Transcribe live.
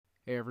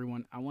Hey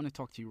everyone, I want to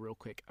talk to you real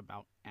quick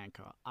about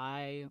Anchor.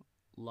 I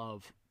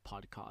love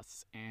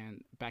podcasts,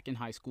 and back in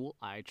high school,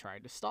 I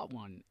tried to start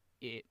one.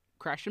 It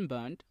crashed and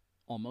burned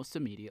almost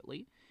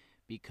immediately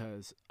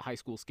because high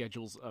school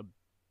schedules are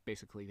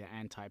basically the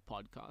anti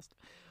podcast.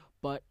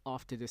 But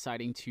after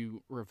deciding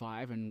to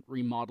revive and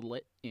remodel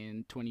it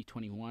in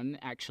 2021,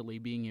 actually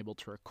being able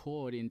to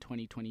record in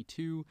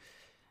 2022,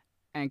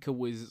 Anchor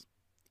was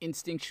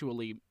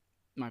instinctually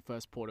my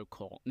first port of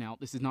call. Now,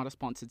 this is not a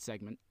sponsored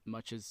segment,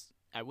 much as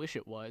I wish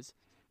it was.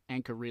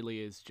 Anchor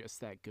really is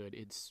just that good.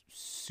 It's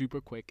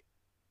super quick,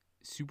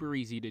 super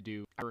easy to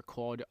do. I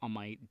record on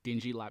my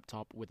dingy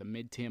laptop with a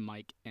mid-tier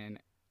mic, and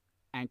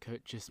Anchor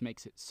just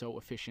makes it so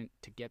efficient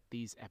to get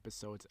these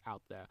episodes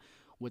out there.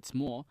 What's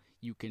more,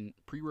 you can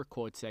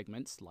pre-record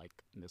segments like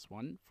this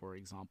one, for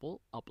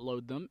example,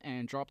 upload them,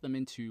 and drop them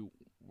into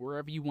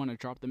wherever you want to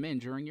drop them in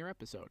during your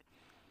episode.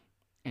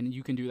 And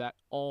you can do that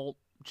all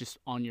just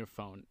on your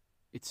phone.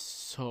 It's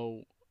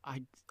so...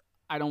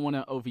 I don't want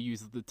to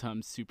overuse the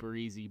term super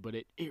easy, but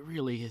it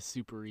really is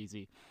super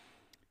easy.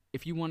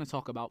 If you want to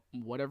talk about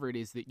whatever it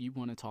is that you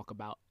want to talk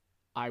about,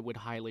 I would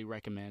highly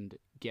recommend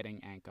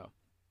getting Anchor.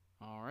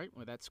 All right,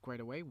 with that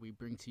squared away, we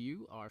bring to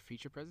you our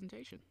feature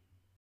presentation.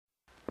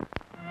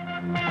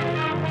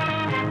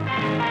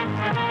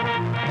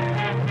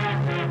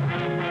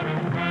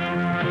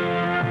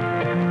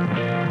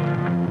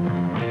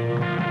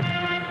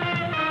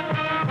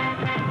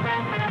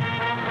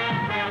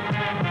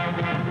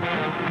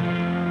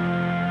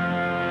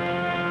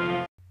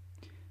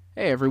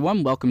 Hey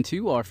everyone, welcome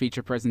to our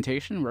feature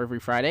presentation where every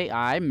Friday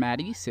I,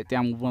 Maddie, sit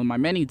down with one of my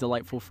many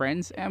delightful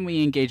friends and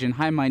we engage in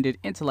high-minded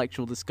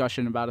intellectual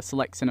discussion about a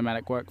select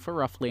cinematic work for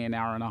roughly an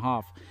hour and a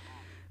half.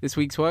 This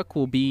week's work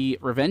will be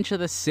Revenge of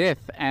the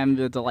Sith, and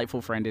the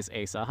delightful friend is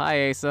Asa.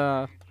 Hi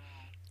Asa.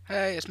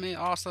 Hey, it's me,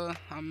 Asa.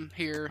 I'm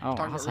here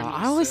talking Asa. about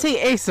I always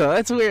say Asa.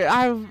 That's weird.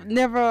 I've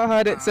never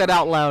heard it said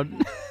out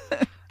loud.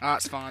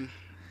 It's fine.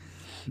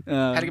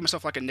 Had to give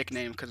myself like a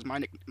nickname because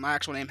my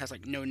actual name has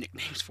like no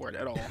nicknames for it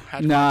at all.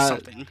 Had to find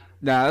something.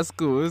 Nah, that's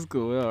cool. It's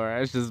cool.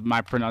 Alright, it's just my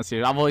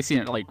pronunciation. I've always seen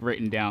it like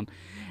written down.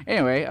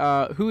 Anyway,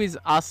 who is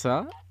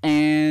Asa,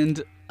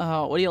 and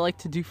what do you like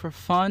to do for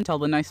fun? Tell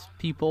the nice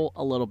people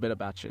a little bit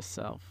about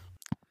yourself.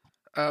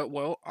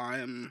 Well, I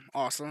am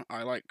Asa.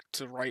 I like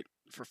to write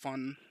for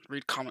fun,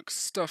 read comics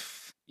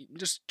stuff,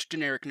 just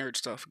generic nerd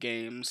stuff,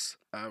 games,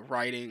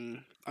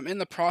 writing. I'm in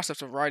the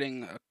process of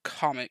writing a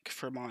comic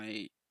for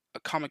a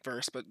comic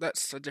verse, but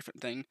that's a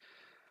different thing.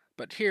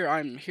 But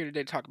I'm here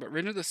today to talk about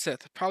Revenge of the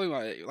Sith, probably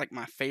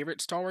my favorite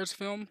Star Wars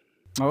film.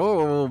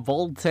 Oh,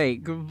 bold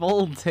take.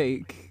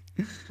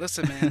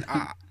 Listen, man,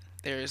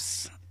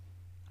 it's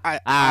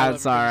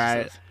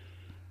alright.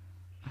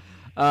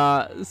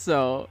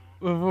 So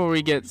before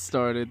we get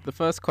started, the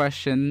first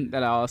question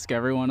that I'll ask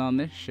everyone on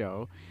this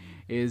show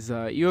is,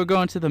 you are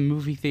going to the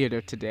movie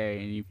theater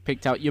today, and you've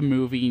picked out your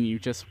movie, and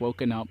you've just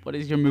woken up. What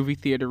is your movie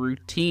theater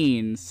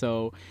routine?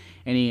 So,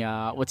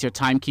 what's your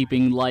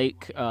timekeeping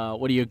like?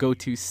 What are your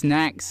go-to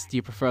snacks? Do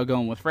you prefer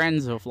going with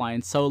friends or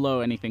flying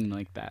solo? Anything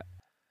like that?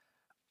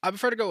 I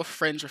prefer to go with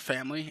friends or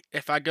family.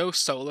 If I go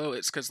solo,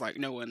 it's because like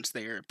no one's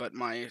there. But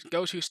my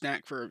go-to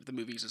snack for the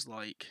movies is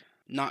like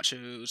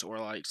nachos or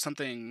like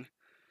something,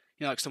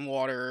 like some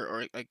water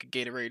or like a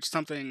Gatorade,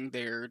 something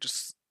there,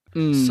 just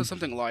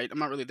something light. I'm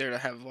not really there to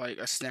have like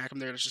a snack. I'm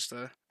there to just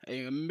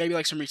maybe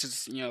like some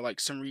Reese's,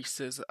 like some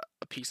Reese's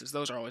pieces.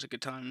 Those are always a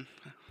good time.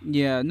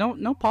 Yeah,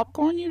 no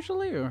popcorn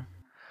usually, or?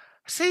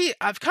 See,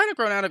 I've kind of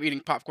grown out of eating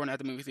popcorn at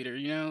the movie theater.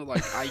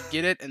 Like I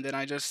get it, and then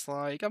I just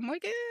I'm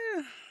like,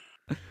 eh.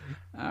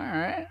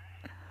 All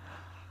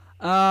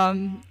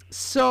right.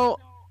 So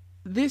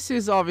this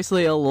is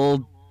obviously a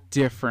little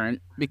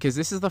different because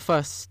this is the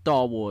first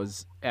Star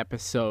Wars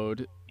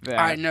episode that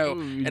I know,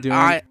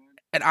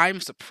 and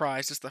I'm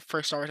surprised it's the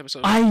first Star Wars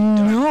episode. I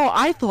know.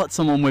 I thought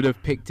someone would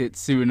have picked it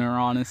sooner,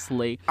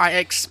 honestly. I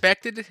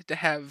expected to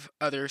have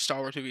other Star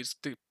Wars movies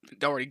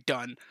already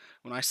done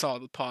when I saw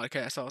the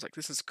podcast. I was like,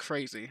 this is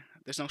crazy.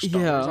 There's no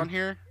Star Wars on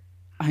here.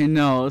 I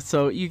know.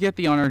 So you get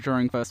the honor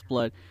during First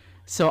Blood.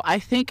 So I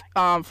think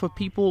for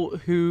people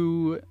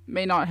who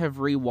may not have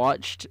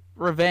rewatched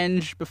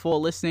Revenge before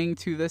listening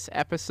to this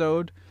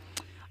episode,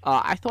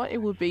 I thought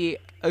it would be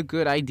a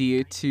good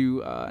idea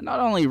to not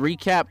only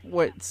recap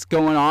what's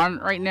going on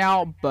right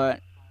now,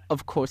 but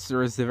of course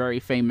there is the very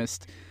famous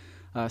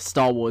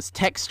Star Wars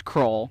text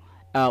crawl,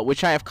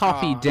 which I have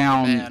copied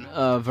down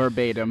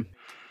verbatim,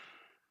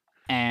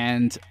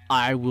 and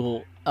I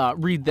will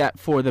read that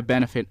for the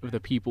benefit of the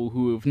people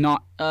who have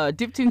not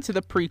dipped into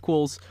the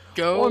prequels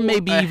or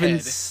maybe even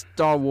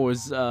Star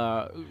Wars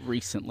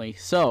recently.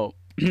 So,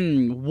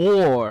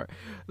 war.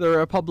 The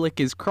Republic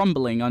is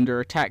crumbling under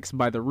attacks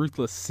by the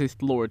ruthless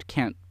Sith Lord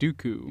Count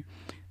Dooku.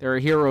 There are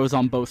heroes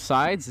on both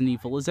sides, and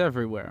evil is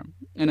everywhere.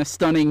 In a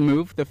stunning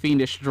move, the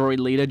fiendish droid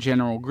leader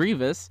General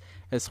Grievous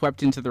has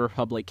swept into the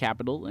Republic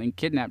capital and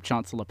kidnapped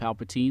Chancellor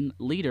Palpatine,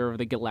 leader of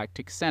the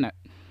Galactic Senate.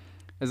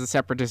 As a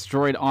separatist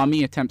droid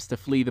army attempts to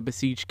flee the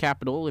besieged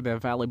capital with their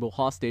valuable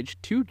hostage,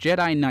 two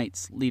Jedi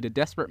Knights lead a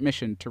desperate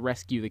mission to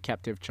rescue the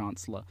captive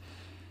Chancellor.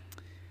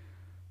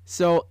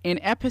 So, in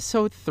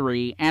Episode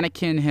 3,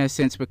 Anakin has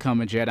since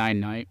become a Jedi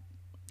Knight,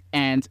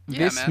 and Yeah,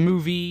 this man.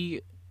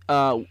 movie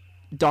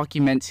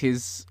documents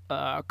his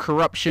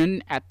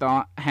corruption at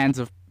the hands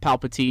of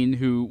Palpatine,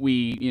 who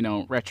we,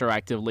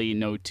 retroactively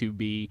know to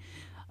be,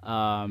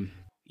 um,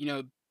 You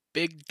know,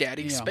 Big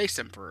Daddy yeah, Space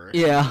Emperor.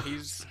 yeah,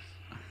 He's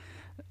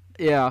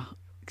yeah.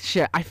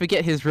 Shit, I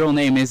forget his real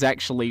name is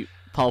actually it's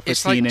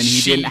Palpatine, like and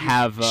he didn't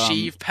have,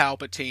 Sheev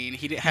Palpatine.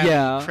 He didn't have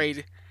yeah,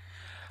 crazy.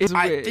 it's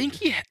I weird. think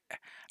he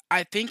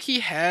I think he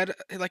had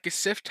like his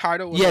Sith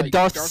title was Yeah, like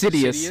Darth Darth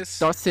Sidious. Sidious,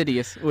 Darth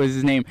Sidious was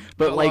his name,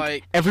 but but like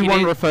like he everyone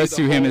didn't do refers the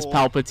to him as whole.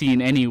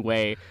 Palpatine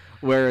anyway,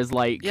 whereas Yeah,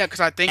 like because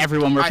I think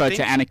everyone I referred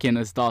to think Anakin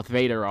as Darth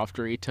Vader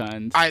after he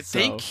turned. So I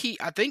think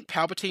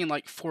Palpatine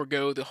like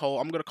forego the whole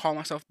I'm gonna call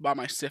myself by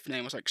my Sith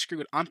name. Was like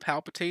screw it, I'm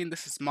Palpatine.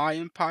 This is my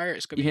empire.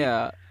 It's gonna be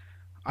yeah,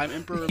 I'm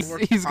Emperor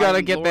Lord. he's got to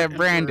I'm get their Lord Emperor.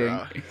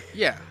 branding.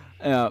 Yeah,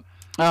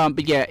 Uh,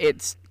 but yeah,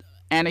 it's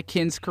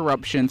Anakin's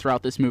corruption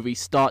throughout this movie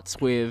starts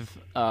with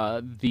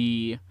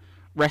the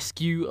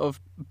rescue of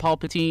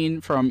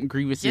Palpatine from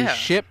Grievous's yeah,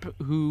 ship,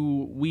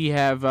 who we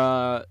have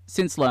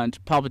since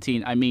learned,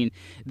 Palpatine, I mean,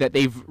 that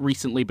they've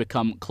recently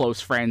become close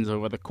friends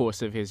over the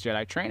course of his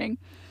Jedi training.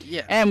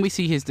 yeah, And we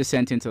see his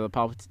descent into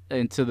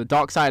the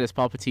dark side as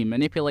Palpatine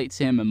manipulates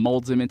him and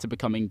molds him into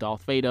becoming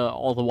Darth Vader,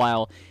 all the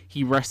while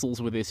he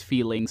wrestles with his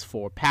feelings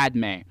for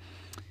Padme.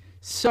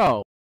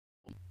 So,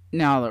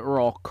 now that we're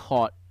all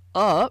caught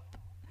up,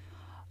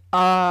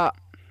 uh,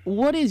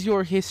 what is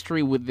your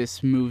history with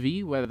this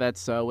movie? Whether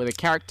that's with a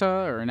character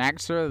or an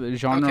actor, the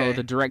genre, or Okay,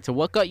 the director.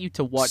 What got you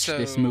to watch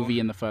this so movie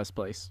in the first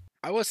place?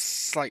 I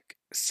was like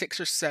 6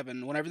 or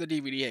 7 whenever the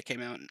DVD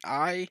came out. And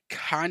I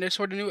kind of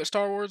sort of knew what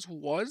Star Wars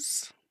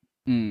was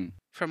Mm.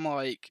 from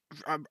like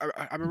I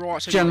remember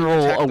watching like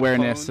General Attack of the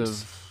awareness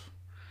Clones. of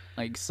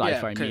like Yeah,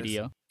 sci-fi cause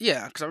media.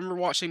 I remember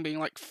watching being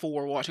like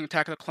 4, watching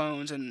Attack of the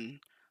Clones and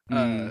uh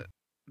Mm.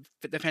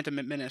 the Phantom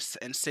Menace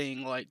and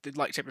seeing like the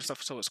lightsaber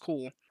stuff, so it's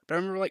cool. But I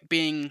remember like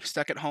being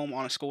stuck at home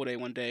on a school day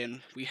one day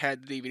and we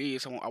had the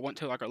DVDs. So I went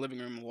to like our living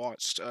room and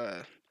watched.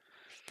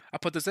 I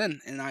put this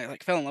in and I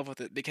like fell in love with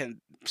it because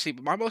see,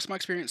 most of my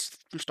experience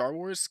from Star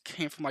Wars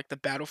came from like the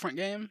Battlefront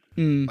game,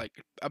 Mm.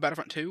 like a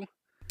Battlefront 2,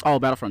 Oh,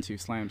 Battlefront 2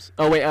 slams.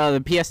 Oh wait, the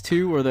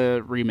PS2 or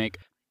the remake?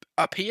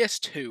 a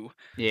PS2.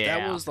 That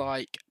Yeah. was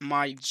like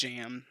my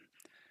jam.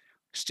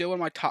 Still one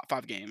of my top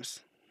 5 games.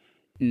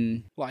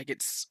 Mm. Like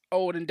it's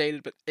old and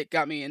dated, but it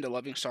got me into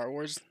loving Star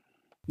Wars.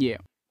 Yeah.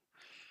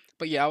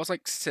 But yeah, I was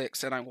like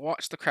 6 and I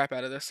watched the crap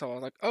out of this, so I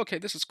was like, okay,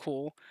 this is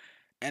cool.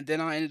 And then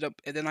and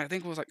then I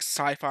think it was like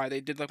Sci-Fi. They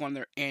did like one of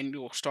their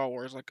annual Star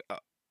Wars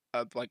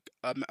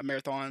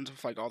marathons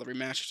with like all the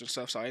remasters and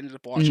stuff. So I ended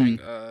up Mm. watching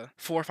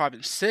 4, 5,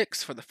 and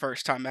 6 for the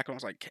first time back when I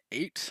was like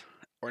 8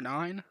 or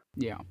 9.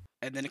 Yeah.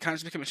 And then it kind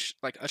of just became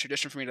like a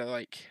tradition for me to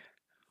like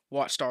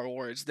watch Star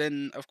Wars.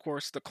 Then of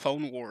course the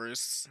Clone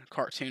Wars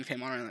cartoon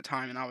came on around that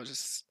time, and I was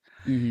just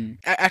Mm-hmm.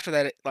 after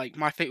that like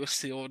my fate was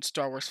sealed.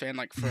 Star Wars fan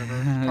like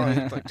forever,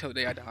 probably like till the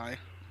day I die.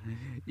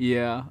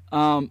 Yeah.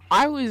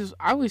 I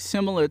was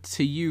similar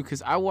to you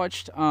because I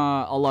watched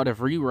a lot of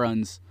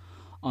reruns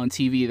on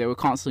TV. They were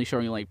constantly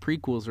showing like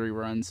prequels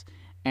reruns,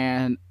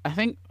 and I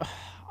think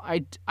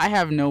I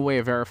have no way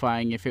of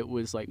verifying if it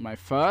was like my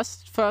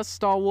first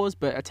Star Wars,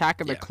 but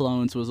Attack of the Yeah,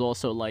 Clones was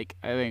also like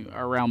I think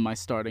around my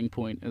starting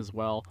point as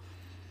well.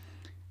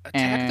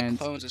 Attack of the And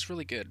Clones is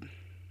really good.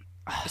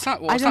 It's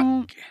not well. I It's not.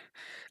 don't.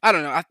 I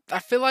don't know. I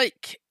feel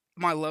like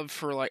my love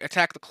for like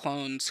Attack the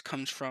Clones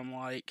comes from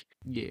like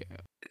Yeah.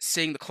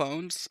 seeing the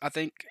clones. I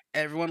think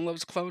everyone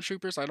loves clone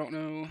troopers. I don't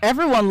know.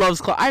 Everyone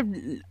loves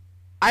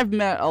I've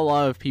met a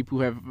lot of people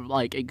who have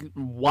like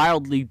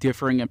wildly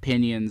differing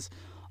opinions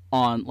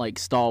on like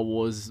Star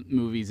Wars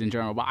movies in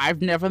general, but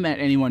I've never met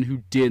anyone who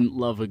didn't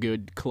love a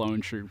good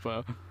clone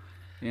trooper.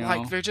 You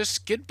Like know, they're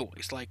just good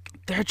boys. Like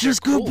they're they're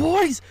just good cool.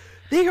 boys.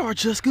 They are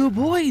just good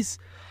boys.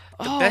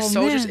 The Oh best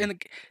soldiers man, in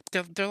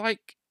the. They're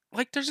like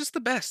they're just the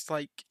best.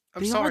 Like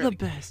I'm they are sorry. the Like,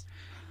 best.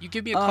 you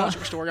give me a clone Uh,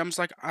 trooper story, I'm just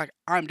like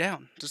I'm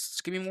down.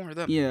 Just give me more of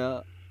them.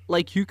 yeah.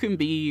 Like you can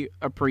be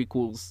a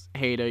prequels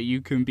hater,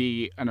 you can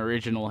be an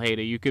original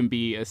hater, you can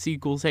be a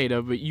sequels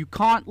hater, but you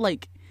can't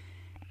like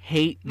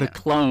hate the Yeah.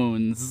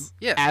 clones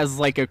Yeah. as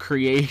like a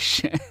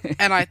creation.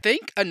 And I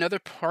think another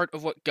part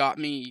of what got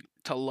me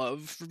to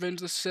love Revenge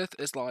of the Sith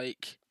is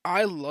like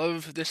I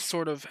love this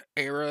sort of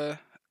era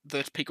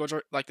the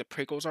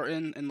prequels are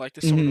in, and like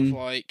this sort of Hmm.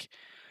 like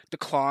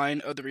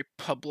decline of the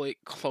Republic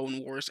Clone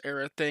Wars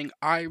era thing.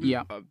 I'm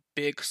Yeah. a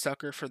big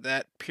sucker for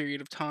that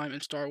period of time in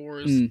Star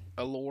Wars Mm.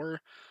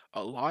 lore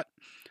a lot.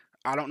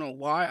 I don't know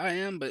why I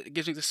am, but it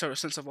gives me this sort of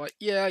sense of like,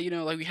 yeah,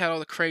 like we had all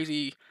the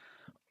crazy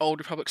old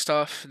Republic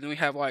stuff, and then we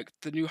have like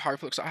the new High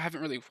Republic stuff. I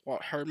haven't really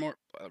heard more,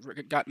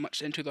 got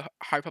much into the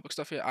High Republic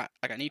stuff yet.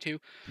 I need to,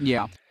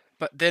 Yeah.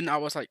 but then I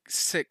was like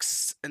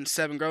 6 and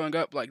 7 growing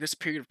up. Like this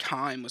period of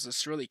time was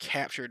just really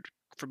captured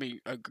for me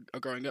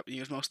growing up.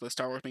 Most of the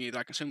Star Wars media that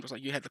I consumed was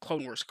like you had the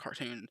Clone Wars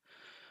cartoon,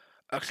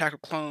 Attack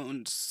of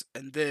Clones,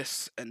 and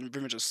this, and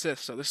Revenge of the Sith.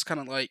 So this is kind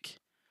of like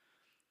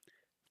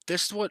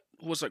this is what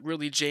was like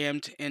really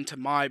jammed into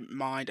my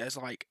mind as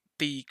like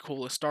the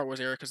coolest Star Wars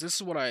era, because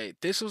this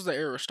was the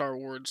era of Star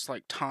Wars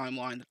like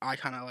timeline that I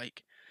kind of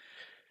like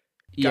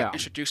got Yeah.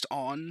 introduced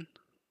on,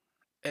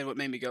 and what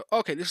made me go,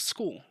 okay, this is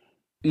cool.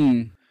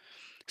 Mm.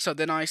 So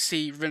then I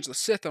see Revenge of the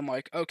Sith. I'm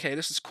like, okay,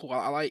 this is cool.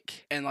 I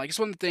like, and like it's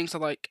one of the things that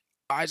like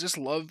I just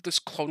love this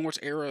Clone Wars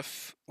era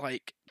of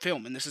like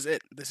film, and this is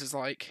it. This is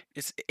like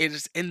it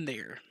is in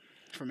there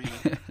for me.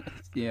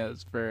 Yeah,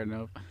 it's fair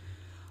enough.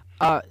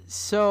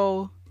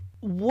 So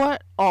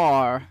what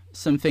are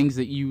some things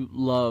that you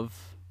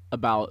love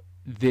about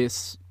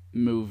this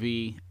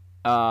movie?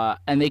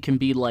 And they can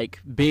be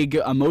like big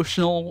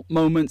emotional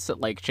moments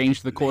that like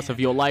change the course of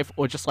Man, your life,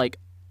 or just like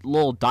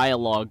little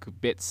dialogue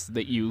bits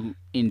that you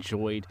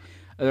enjoyed.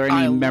 Are there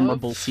any I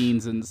memorable love.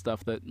 scenes and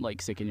stuff that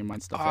like stick in your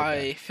mind, stuff like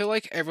that? I feel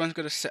like everyone's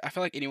gonna say. I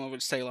feel like anyone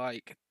would say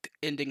like the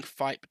ending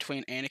fight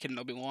between Anakin and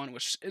Obi-Wan,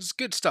 which is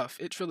good stuff.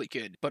 It's really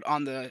good. But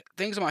on the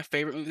things of my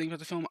favorite movie things about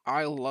the film,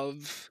 I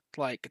love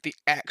like the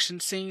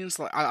action scenes.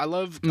 Like I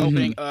love Mm-hmm.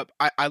 opening up.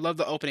 I love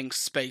the opening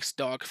space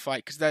dog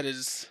fight because that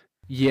is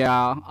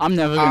Yeah, I'm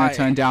never gonna I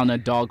turn down a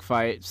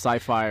dogfight,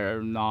 sci-fi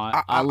or not.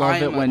 I I love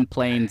it am a when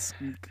planes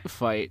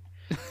fight.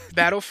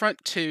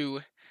 Battlefront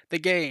 2, the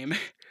game,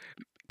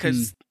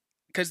 Mm.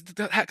 because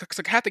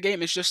like half the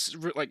game is just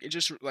like it's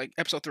just like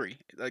episode 3,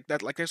 like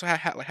that, like that's what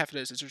like half it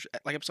is. It's just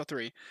like episode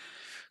 3.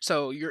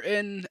 So you're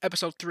in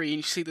episode 3 and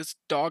you see this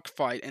dog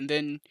fight, and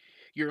then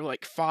you're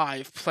like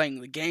 5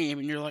 playing the game,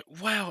 and you're like,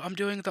 wow, I'm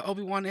doing the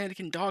Obi-Wan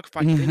Anakin dog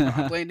fight thing where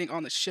I'm landing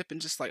on the ship,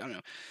 and just like I don't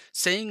know,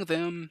 seeing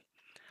them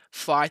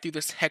fly through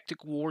this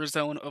hectic war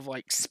zone of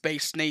like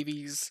space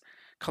navies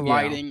Yeah.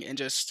 colliding, and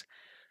just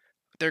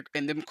they're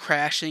and them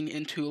crashing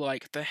into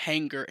like the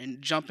hangar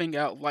and jumping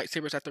out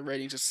lightsabers at the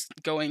ready, just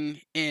going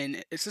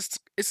in. It's just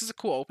a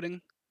cool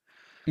opening.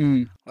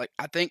 Mm. Like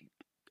I think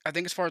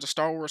as far as the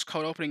Star Wars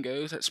code opening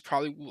goes, that's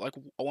probably like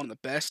one of the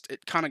best.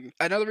 It kind of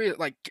another reason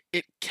like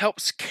it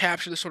helps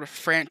capture the sort of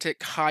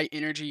frantic, high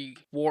energy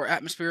war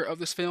atmosphere of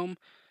this film.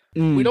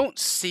 We Mm. don't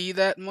see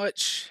that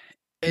much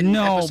in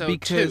No, episode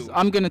because 2.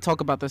 I'm gonna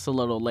talk about this a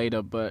little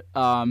later, but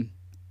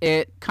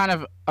it kind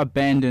of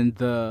abandoned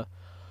the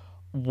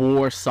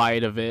war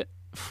side of it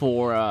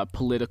for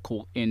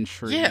political Yeah.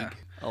 intrigue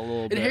a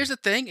little And bit. here's the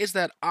thing is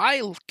that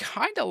I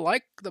kind of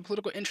like the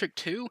political intrigue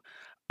too.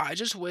 I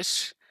just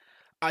wish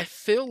I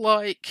feel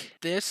like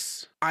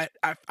this. I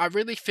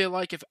really feel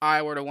like if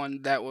I were the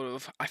one that would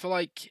have, I feel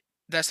like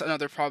that's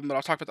another problem. But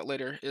I'll talk about that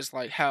later. Is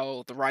like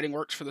how the writing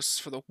works for this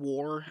for the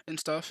war and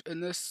stuff in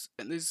this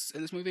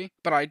movie.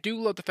 But I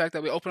do love the fact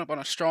that we open up on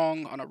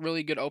a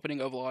really good opening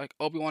of like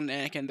Obi-Wan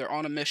and Anakin. They're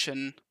on a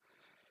mission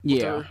with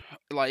Yeah. their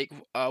like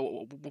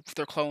with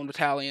their clone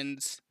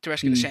battalions to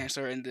rescue the Mm.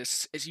 chancellor. And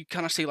this is you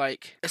kind of see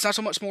like it's not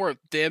so much more of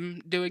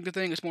them doing the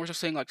thing, it's more just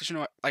saying like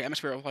like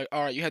atmosphere of like,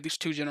 all right, you have these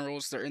two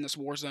generals, they're in this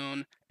war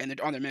zone and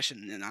they're on their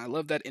mission. And I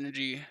love that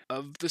energy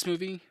of this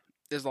movie.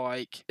 Is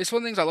like it's one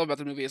of the things I love about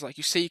the movie is like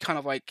you see kind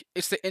of like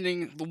it's the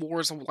ending, the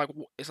wars like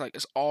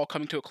it's all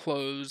coming to a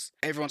close,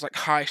 everyone's like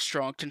high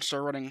strung, tensions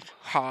are running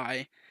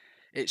high.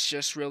 It's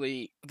just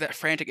really that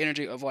frantic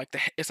energy of like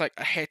it's like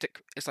a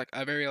hectic, it's like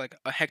a very like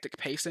a hectic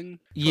pacing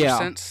sort of Yeah.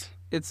 sense.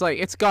 It's like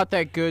it's got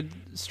that good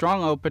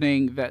strong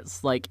opening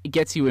that's like it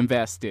gets you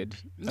invested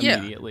Yeah,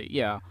 immediately.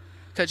 Yeah.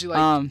 because you like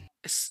Um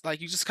it's like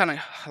you just kind of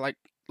like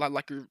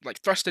you're like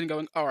thrust in,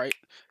 going, all right,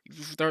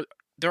 they're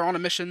they're on a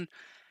mission,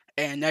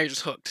 and now you're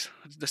just hooked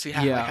to see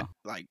how yeah.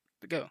 like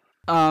to go.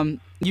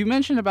 You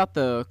mentioned about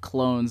the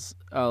clones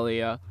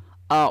earlier.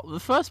 The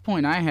first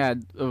point I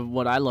had of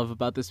what I love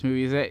about this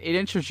movie is that it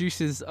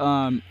introduces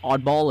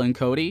Oddball and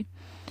Cody,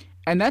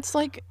 and that's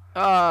like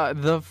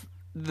the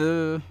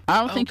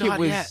Oh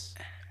God, yeah,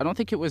 I don't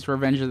think it was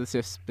Revenge of the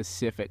Sith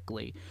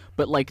specifically,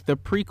 but like the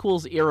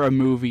prequels era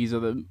movies are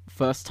the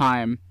first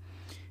time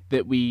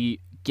that we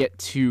get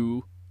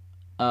to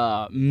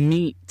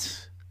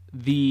meet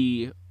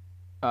the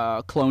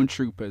clone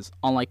troopers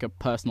on like a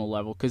personal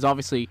level, because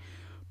obviously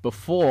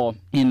before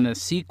in the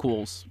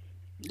sequels,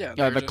 yeah,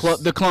 they're the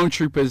just clone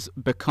troopers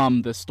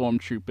become the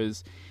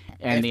stormtroopers,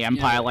 and the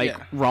Empire like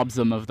yeah. robs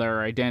them of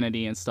their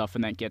identity and stuff,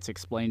 and that gets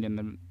explained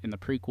in the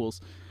prequels.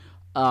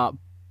 Uh,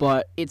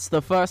 but it's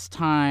the first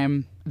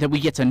time that we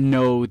get to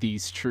know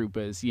these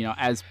troopers,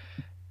 as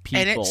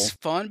And it's people.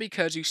 fun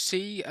because you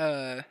see,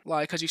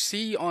 like, because you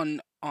see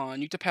on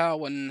Utapau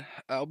when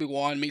Obi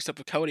Wan meets up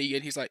with Cody,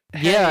 and he's like,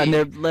 Yeah, and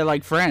 "Hey, they're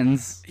like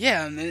friends.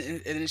 yeah," and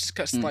it's just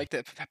cuts Mm. like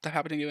that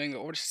happening doing,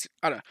 or just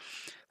I don't know.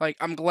 Like,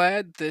 I'm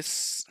glad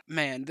this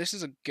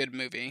is a good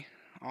movie,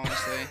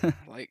 honestly.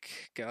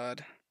 Like,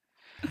 God.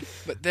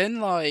 But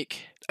then,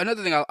 like,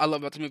 another thing I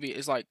love about the movie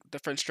is like the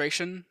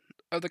frustration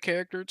of the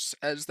characters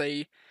as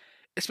they.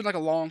 It's been like a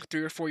long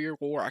 3 or 4 year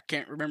war. I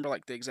can't remember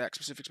like the exact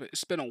specifics, but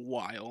it's been a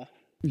while.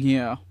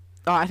 Yeah.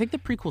 I think the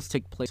prequels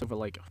take place over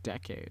like a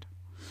decade.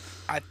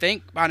 I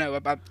think I know,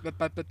 but I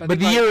But think the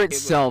like year it was.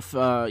 itself,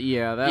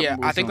 yeah, that Yeah,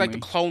 I was think like the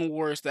only. Clone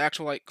Wars, the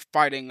actual like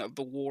fighting of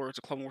the wars,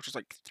 the Clone Wars was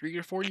like 3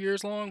 or 4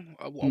 years long.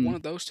 Hmm. One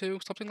of those two,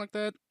 something like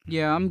that.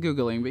 Yeah, I'm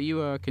googling, but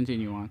you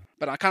continue on.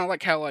 But I kind of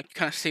like how like you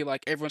kind of see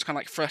like everyone's kind of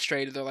like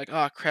frustrated. They're like,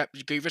 "Oh crap,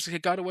 Grievous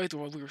got away.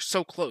 We were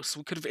so close.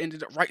 We could have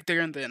ended it right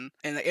there and then."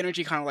 And the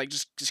energy kind of like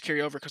just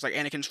carry over because like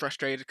Anakin's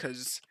frustrated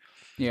because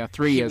Yeah,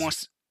 3 years. he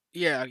wants.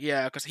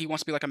 Yeah, because he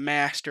wants to be like a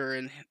master,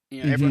 and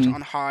everyone's Hmm.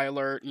 on high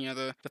alert.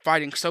 The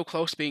fighting's so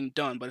close to being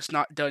done, but it's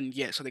not done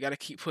yet. So they got to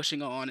keep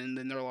pushing on, and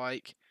then they're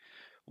like,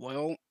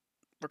 "Well,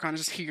 we're kind of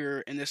just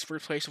here in this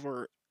weird place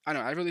where I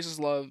don't know. I really just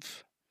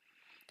love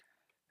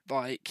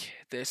like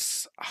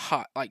this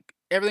hot like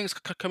everything's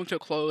coming to a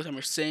close, and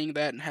we're seeing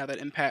that and how that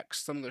impacts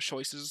some of their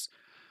choices,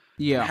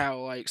 and Yeah. how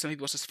like some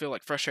people just feel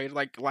like frustrated,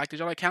 like the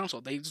Jedi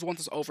Council. They just want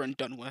this over and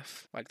done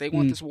with. Like they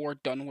want Mm, this war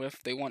done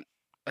with. They want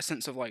a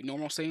sense of like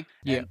normalcy.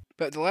 yeah. And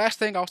but the last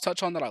thing I'll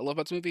touch on that I love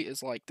about this movie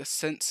is like the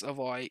sense of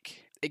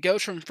like it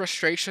goes from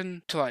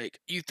frustration to like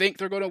you think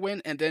they're going to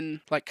win, and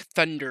then like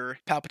thunder,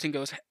 Palpatine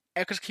goes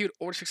execute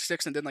Order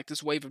 66, and then like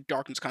this wave of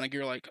darkness kind of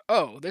you're like,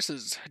 oh, this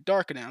is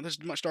darker now. This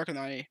is much darker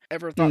than I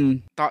ever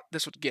Mm, thought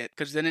this would get.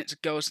 Because then it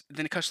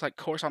cuts to, like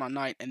Coruscant on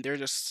night, and they're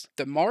just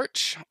the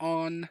march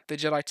on the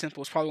Jedi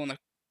Temple is probably one of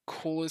the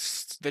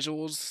coolest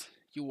visuals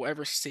you will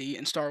ever see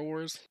in Star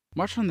Wars.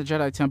 March on the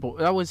Jedi Temple.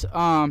 That was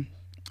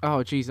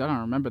Oh, geez, I don't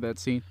remember that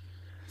scene.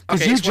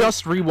 Because Okay, you it's one.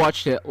 just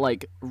rewatched it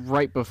like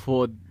right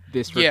before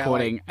this Yeah, like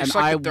recording, and it's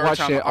like I the third watched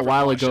time it a I've ever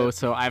while watched ago, it.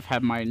 so I've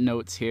had my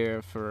notes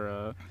here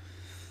for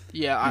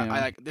Yeah, you I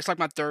know. like it's like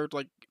my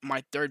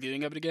third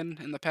viewing of it again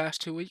in the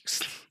past 2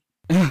 weeks.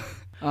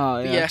 Oh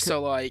But yeah, yeah,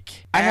 so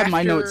like I have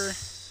my after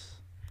notes.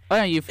 Oh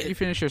yeah, you it,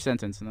 finish your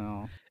sentence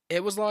now.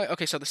 it was like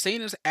okay, so the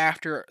scene is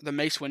after the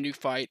Mace Windu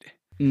fight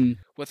Mm,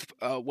 with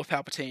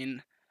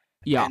Palpatine,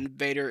 yeah, and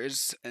Vader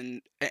is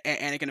and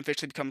Anakin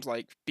officially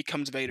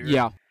becomes Vader,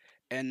 yeah,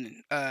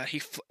 and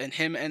and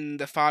him and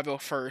the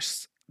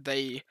 501st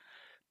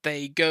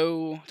they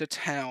go to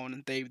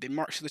town. They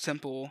march to the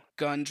temple,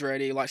 guns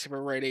ready,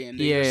 lightsaber ready, and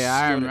they yeah, yeah.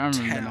 just go to I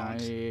remember now. town.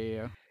 Yeah, yeah,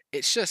 yeah.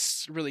 It's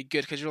just really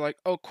good because you're like,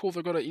 oh, cool.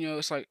 They're gonna,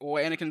 it's like,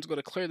 well, Anakin's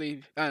gonna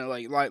clearly, I don't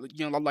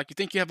know, like you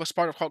think you have a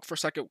spark of Hulk for a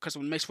second because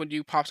when Mace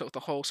Windu pops up with the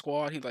whole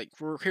squad, he's like,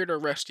 we're here to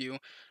arrest you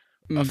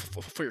Mm,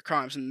 for your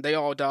crimes, and they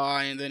all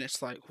die, and then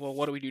it's like, well,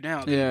 what do we do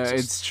now? Then yeah, it's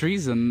just it's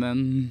treason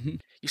then.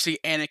 you see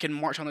Anakin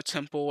march on the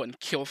temple and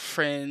kill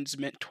friends,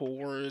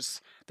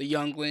 mentors, the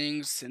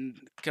younglings,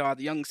 and God,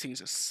 the young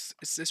scenes is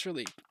it's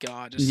really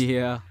God, just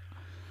Yeah. Um,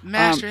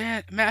 Master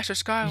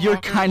you're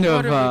Skywalker, kind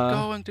what of are we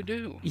going to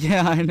do?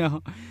 yeah, I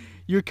know.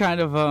 You're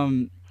kind of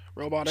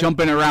Robotic.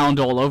 jumping around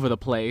all over the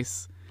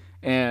place,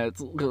 and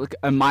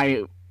and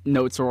my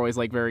notes are always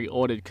like very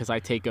ordered because I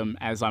take them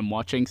as I'm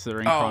watching, so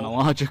they're in Oh,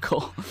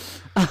 chronological.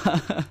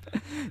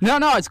 No,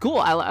 no, it's cool.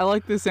 I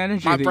like this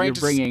energy my that you're brain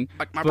just bringing,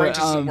 like my brain but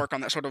just doesn't work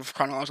on that sort of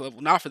chronological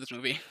level. Not for this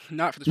movie.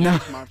 Not for this movie. no,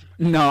 It's my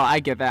no, I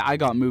get that. I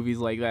got movies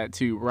like that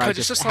too, where I because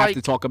it's just just have to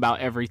like talk about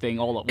everything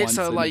all at it's once,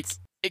 a and like it's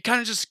it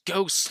kind of just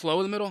goes slow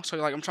in the middle. So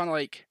like I'm trying to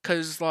like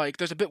because like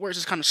there's a bit where it's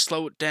just kind of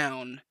slowed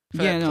down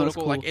for yeah, that no, it's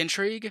political like cool.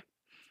 intrigue, and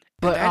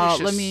But that is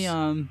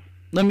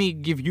let me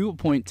give you a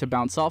point to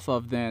bounce off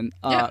of then,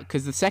 yeah.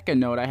 because the second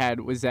note I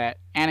had was that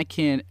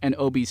Anakin and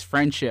Obi's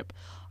friendship,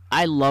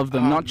 I love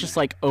them Oh not man, just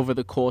like over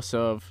the course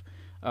of,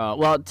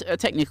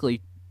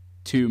 technically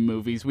 2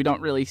 movies. We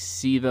don't really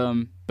see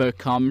them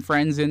become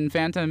friends in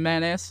Phantom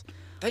Menace,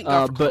 thank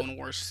God for but Clone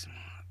Wars.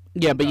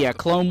 yeah, Thank but God yeah, for the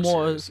Clone Clone Wars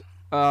Wars,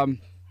 series.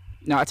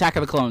 no, Attack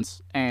of the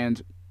Clones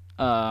and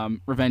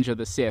Revenge of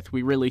the Sith.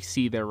 We really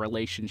see their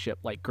relationship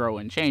like grow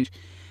and change,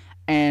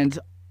 and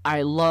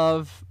I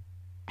love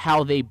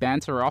how they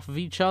banter off of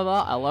each other.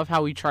 I love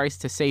how he tries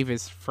to save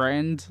his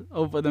friend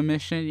over the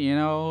mission.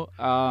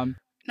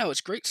 No,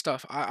 it's great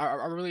stuff.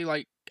 I really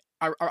like.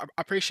 I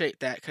appreciate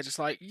that because it's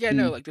like, yeah,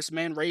 no, Mm, like this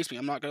man raised me.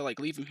 I'm not gonna like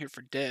leave him here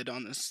for dead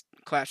on this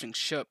clashing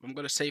ship. I'm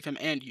gonna save him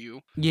and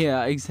you.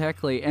 yeah,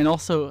 exactly. And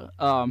also,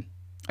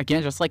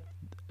 again, just like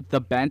the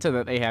banter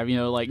that they have,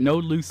 like no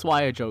loose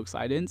wire jokes.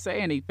 I didn't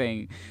say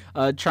anything.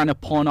 Trying to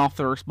pawn off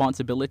the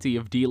responsibility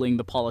of dealing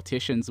the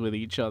politicians with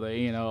each other.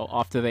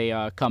 After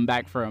they come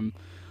back from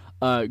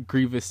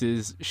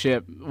Grievous's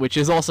ship, which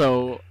is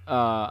also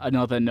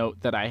another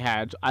note that I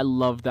had. I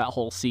love that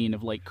whole scene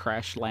of like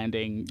crash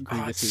landing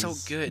Oh, it's so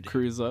Grievous's good.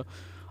 cruiser.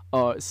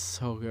 Oh, it's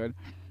so good.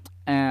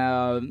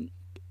 Um,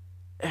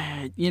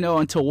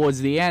 and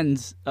towards the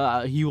end,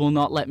 he will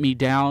not let me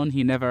down.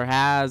 He never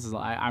has.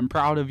 I'm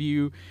proud of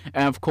you.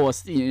 And of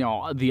course, the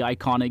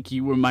iconic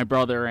 "You were my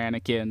brother,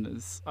 Anakin"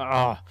 is.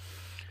 Oh.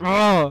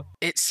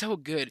 It's so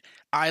good.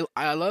 I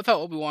love how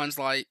Obi Wan's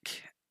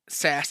like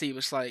sassy.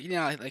 Was like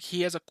like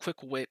he has a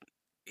quick wit.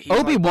 He's like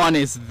Obi-Wan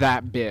is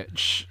that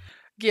bitch.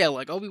 yeah,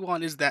 like Obi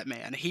Wan is that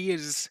man. He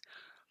is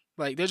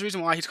like there's a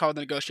reason why he's called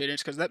the negotiator.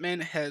 It's because that man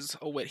has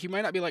a wit. He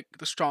might not be like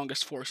the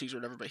strongest force user or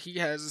whatever, but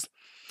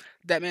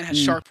that man has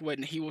Mm. sharp wit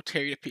and he will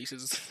tear you to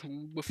pieces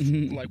with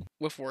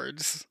with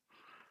words.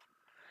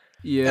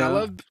 Yeah.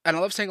 And I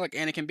love saying like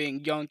Anakin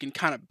being young and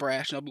kind of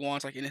brash, and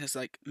Obi-Wan's like in his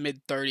like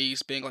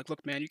mid-30s, being like,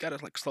 "Look, man, you gotta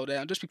like slow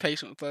down. Just be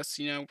patient with us.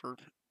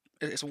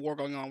 It's a war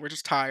going on. We're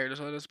just tired,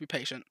 so just be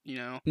patient.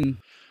 Mm,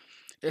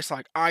 It's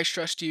like I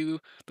trust you.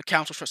 The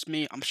council trusts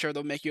me. I'm sure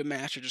they'll make you a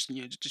master. Just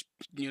wait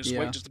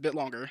yeah. just a bit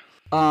longer."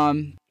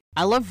 Um,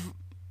 I love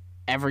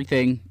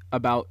everything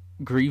about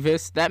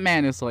Grievous. That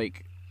man is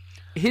like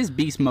his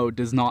beast mode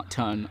does not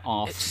turn It's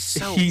off.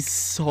 so. He's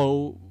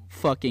so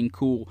fucking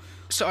cool.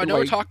 So I know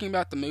we're Like, talking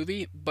about the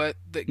movie, but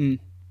the mm,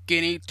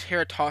 Guinea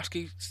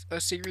Teratosky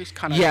series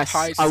kind of yes,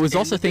 I ties was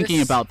also into thinking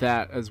this. about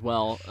that as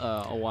well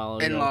a while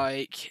And ago.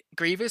 like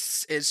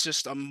Grievous is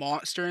just a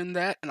monster in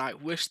that, and I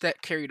wish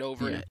that carried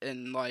over Yeah.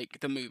 in like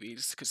the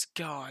movies, because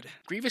God,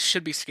 Grievous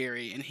should be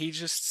scary, and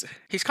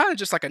he's kind of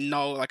just like a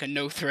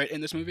no threat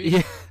in this movie.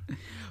 Yeah.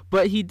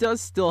 But he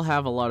does still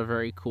have a lot of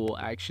very cool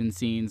action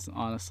scenes,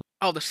 honestly.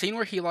 Oh, the scene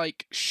where he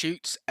like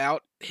shoots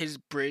out his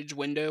bridge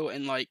window,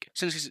 and like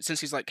since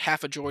he's like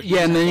half a droid, he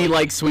Yeah, doesn't and have then to he like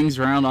like swings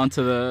around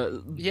onto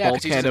the yeah,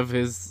 because he bulkhead doesn't of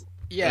his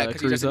yeah,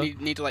 because he doesn't cruiser.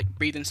 need to like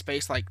breathe in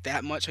space like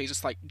that much. So he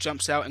just like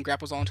jumps out and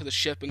grapples onto the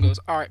ship and goes,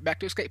 "All right, back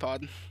to escape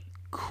pod."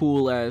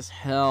 Cool as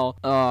hell.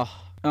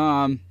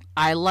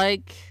 I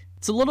like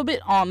it's a little bit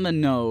on the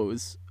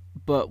nose,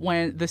 but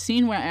when the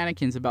scene where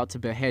Anakin's about to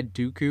behead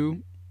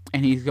Dooku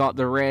and he's got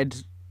the red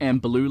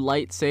and blue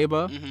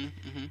lightsaber,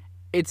 Mm-hmm.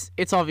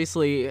 it's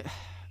obviously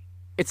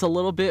it's a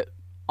little bit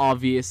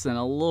obvious and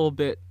a little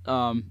bit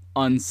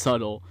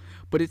unsubtle,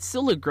 but it's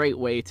still a great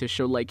way to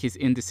show like his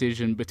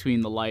indecision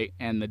between the light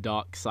and the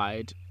dark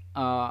side.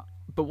 Uh,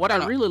 but what I I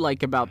don't know. really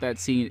like about that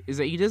scene is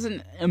that he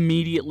doesn't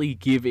immediately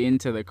give in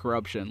to the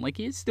corruption. Like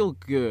he's still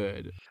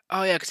good.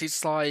 Oh yeah, because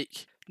he's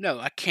like, no,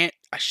 I can't,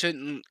 I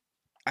shouldn't.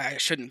 I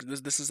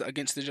shouldn't. This is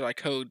against the Jedi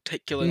Code.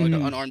 Take killing like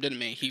an Mm, unarmed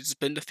enemy. He's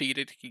been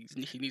defeated. He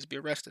needs to be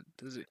arrested.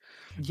 And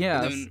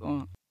yes.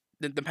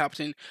 then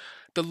Palpatine,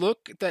 the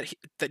look that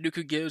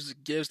Dooku gives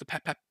the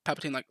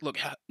Palpatine like, look,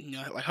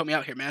 like help me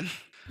out here, man.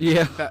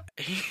 Yeah.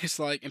 He's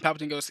like, and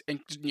Palpatine goes,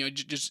 and just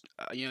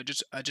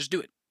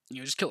do it.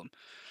 Just kill him.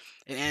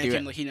 And Do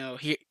Anakin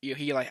it. like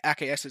he like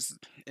acquiesces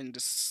and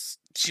just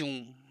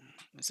zoom.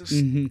 It's just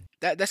Hmm.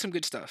 that's some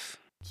good stuff.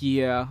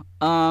 Yeah.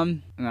 No,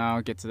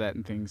 I'll get to that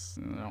and things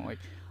I don't like.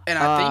 And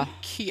I Uh.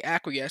 think he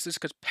acquiesces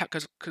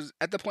because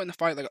at the point in the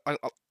fight, like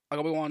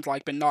Obi-Wan's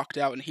like been knocked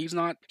out, and he's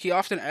not. He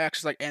often acts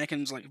as like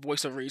Anakin's like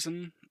voice of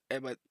reason,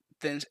 but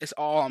then it's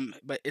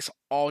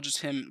all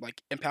just him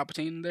like and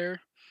Palpatine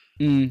there,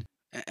 Mm,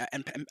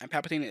 and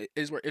Palpatine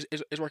is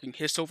working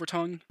his silver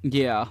tongue,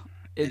 yeah. and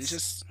it's It's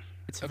just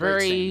It's a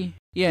great scene. very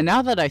yeah.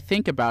 Now that I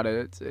think about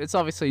it, it's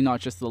obviously not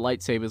just the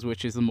lightsabers,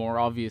 which is the more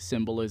obvious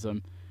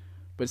symbolism.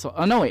 But it's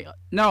oh no wait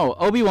no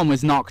Obi-Wan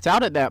was knocked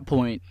out at that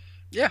point.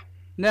 Yeah,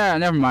 Nah,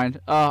 never mind.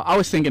 I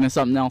was thinking of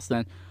something else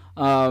then.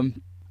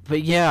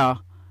 But yeah,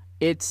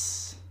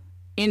 it's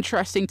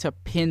interesting to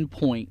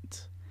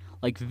pinpoint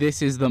like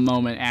this is the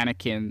moment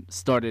Anakin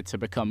started to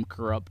become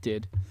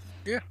corrupted.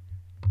 yeah.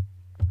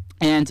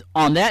 And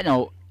on that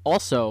note,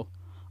 also,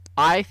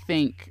 I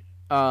think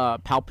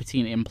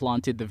Palpatine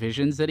implanted the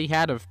visions that he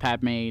had of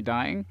Padme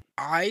dying.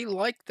 I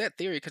like that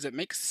theory because it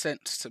makes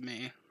sense to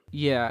me.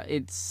 Yeah,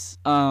 it's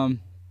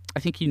I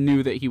think he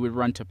knew that he would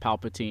run to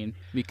Palpatine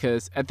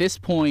because at this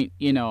point,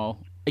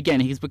 again,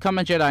 he's become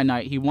a Jedi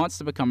Knight. He wants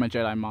to become a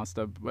Jedi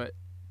Master, but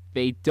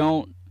they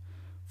don't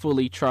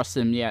fully trust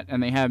him yet,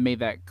 and they have made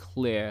that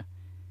clear.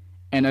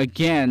 And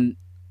again,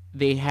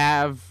 they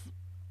have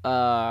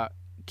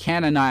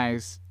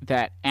canonized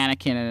that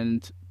Anakin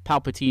and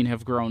Palpatine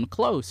have grown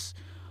close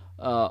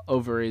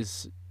over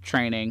his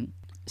training.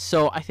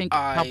 So I think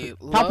I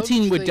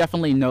Palpatine love would the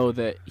definitely know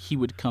that he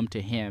would come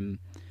to him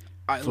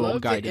I for love the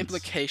guidance.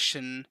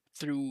 implication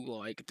through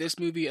like this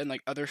movie and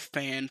like other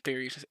fan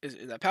theories is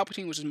that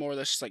Palpatine was just more or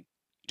less just, like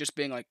just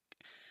being like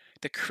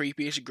the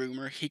creepiest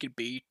groomer he could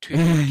be to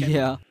Anakin,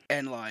 Yeah.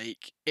 and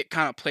like it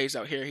kind of plays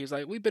out here. He's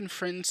like, we've been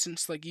friends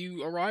since like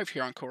you arrived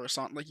here on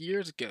Coruscant like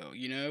years ago.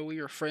 We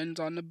were friends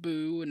on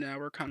Naboo, and now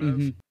we're kind of.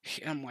 Hmm.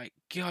 And I'm like,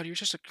 God, you're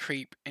just a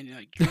creep, and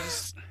like you're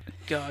just,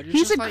 God, you're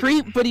He's just a like,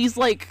 creep, but he's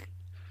like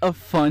a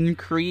fun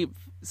creep.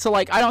 So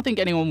like I don't think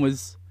anyone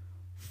was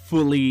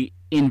fully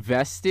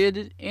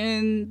invested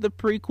in the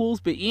prequels,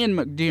 but Ian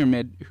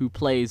McDiarmid, who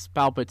plays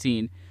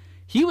Palpatine,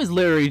 he was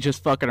literally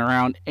just fucking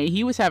around and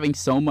he was having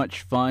so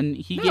much fun.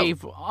 He no,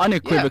 gave yeah,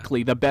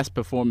 unequivocally the best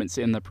performance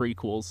in the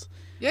prequels.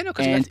 yeah, no,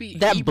 because you have And to be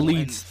that evil and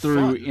bleeds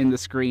through fun. in the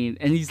screen.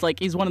 And he's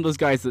one of those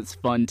guys that's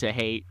fun to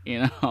hate, you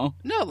know?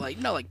 No, like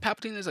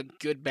Palpatine is a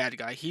good bad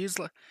guy.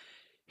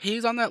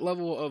 He's on that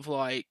level of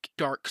like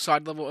dark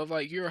side level of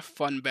like you're a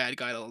fun bad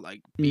guy to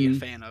like be a Mm.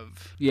 fan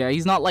of. Yeah,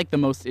 he's not like the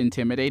most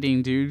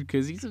intimidating dude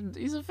because he's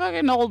a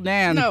fucking old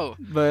man. No,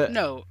 But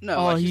no,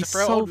 oh, like he's a he's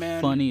frail so old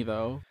man funny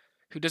though.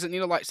 who doesn't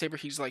need a lightsaber.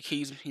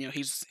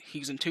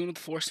 He's in tune with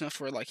the Force enough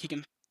where like he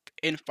can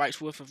end fights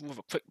with a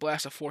quick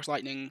blast of Force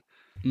lightning.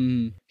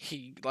 Mm.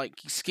 He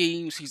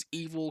schemes. He's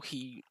evil.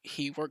 He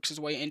works his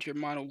way into your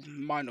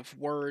mind of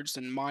words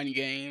and mind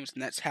games,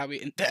 and that's how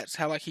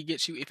like he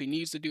gets you if he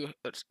needs to do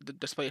the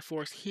display of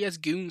Force. He has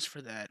goons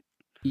for that.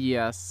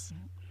 Yes.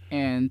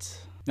 And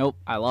nope,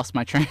 I lost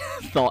my train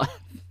of thought.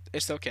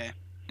 It's okay.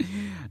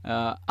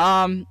 Uh,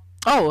 um.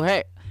 Oh,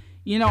 hey.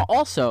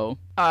 Also,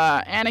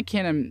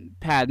 Anakin and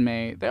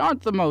Padme, they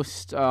aren't the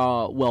most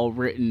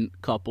well-written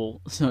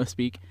couple, so to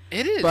speak.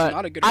 It is But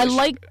not a good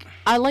relationship.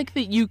 I like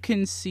that you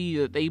can see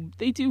that they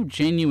do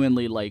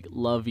genuinely like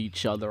love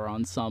each other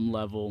on some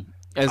level,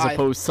 as I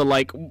opposed to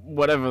like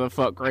whatever the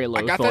fuck I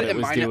Raylo got thought that it in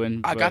was my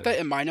doing. I got But that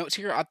in my notes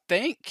here.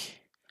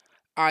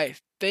 I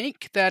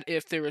think that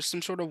if there was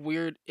some sort of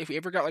weird, if we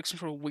ever got like some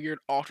sort of weird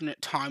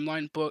alternate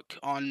timeline book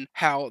on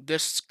how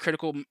this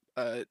critical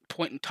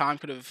point in time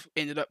could have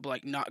ended up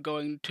like not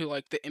going to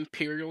like the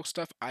Imperial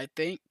stuff, I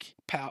think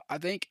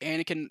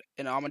Anakin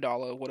and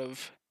Amidala would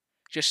have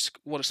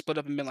split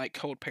up and been like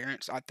cold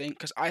parents. I think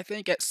because I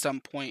think at some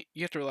point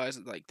you have to realize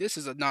that like this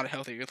is not a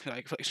healthy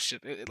like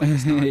relationship. Like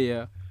it's not.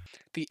 yeah,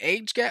 The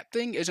age gap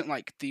thing isn't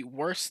like the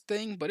worst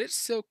thing, but it's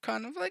still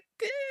kind of like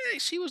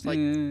she was like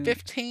Eh,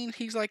 15,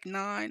 he's like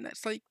 9.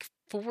 That's like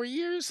 4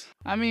 years.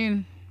 I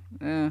mean,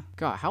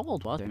 God, how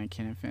old was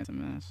Anakin in Phantom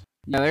Menace?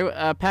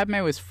 Yeah,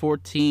 Padme was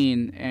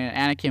 14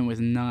 and Anakin was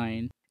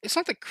 9. It's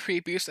not the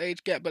creepiest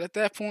age gap, but at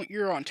that point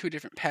you're on two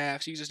different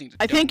paths. You just need to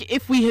I don't. think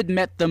if we had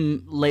met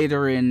them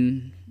later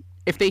in,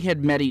 if they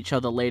had met each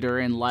other later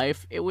in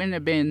life, it wouldn't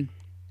have been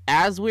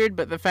as weird.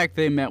 But the fact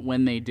they met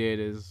when they did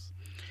is,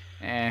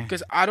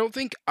 Because I don't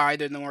think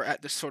either of them are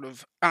at this sort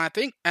of.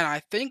 And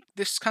I think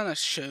this kind of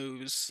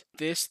shows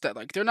this that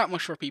like they're not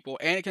mature people.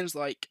 Anakin's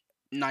like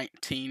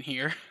 19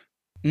 here.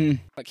 mm,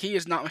 Like he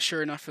is not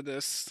mature enough for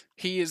this.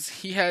 He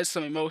has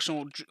some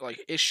emotional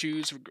like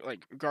issues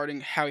like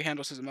regarding how he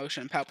handles his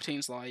emotion.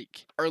 Palpatine's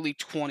like early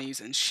 20s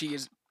and she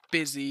is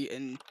busy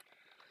and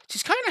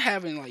she's kind of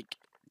having like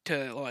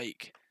to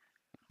like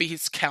be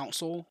his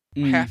counsel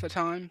mm, half the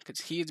time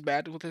because he is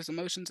bad with his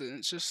emotions and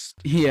it's just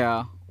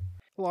yeah,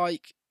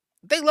 like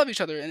they love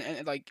each other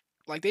and like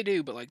they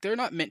do but like they're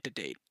not meant to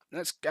date.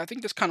 I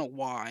think that's kind of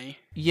why.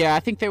 yeah. I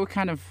think they were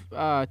kind of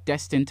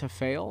destined to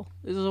fail.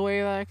 Is the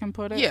way that I can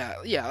put it.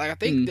 Yeah. Like I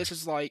think Mm, this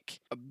is like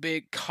a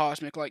big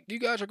cosmic like you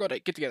guys are going to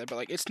get together, but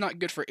like it's not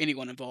good for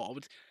anyone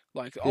involved.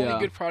 Like the only yeah.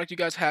 good product you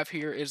guys have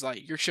here is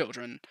like your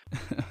children.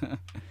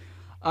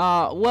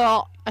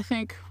 Well, I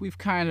think we've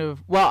kind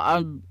of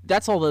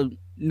that's all the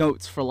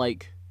notes for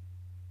like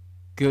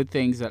good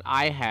things that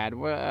I had.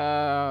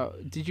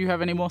 Did you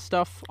have any more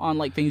stuff on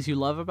like things you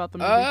love about the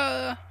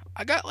movie?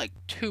 I got like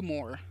two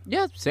more.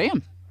 Yeah,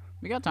 same.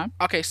 We got time.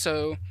 Okay,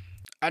 so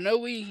I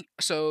know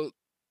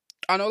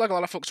I know like a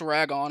lot of folks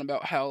rag on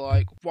about how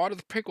like why do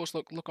the prequels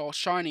look all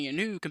shiny and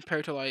new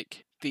compared to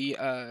like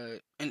the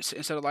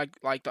instead of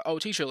like the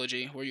OT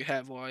trilogy where you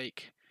have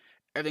like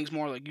everything's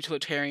more like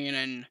utilitarian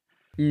and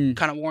Mm,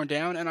 kind of worn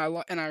down and I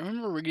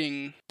remember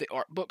reading the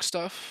art book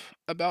stuff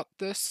about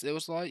this. It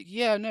was like,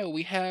 yeah, no,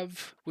 we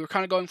were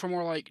kind of going for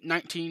more like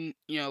 19,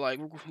 like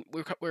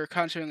we were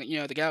kind of showing,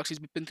 the galaxy's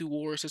been through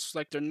wars. This was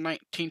like their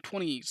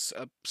 1920s,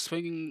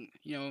 swinging,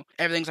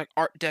 everything's like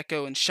Art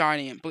Deco and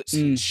shiny and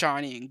glitzy and mm,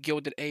 shiny and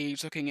Gilded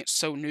Age, looking at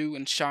so new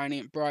and shiny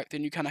and bright.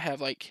 Then you kind of have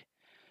like,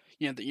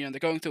 they're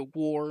going through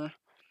war,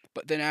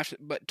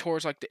 but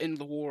towards like the end of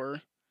the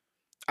war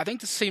I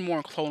think to see more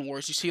in Clone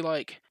Wars, you see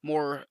like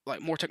more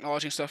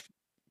technology and stuff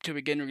to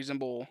begin to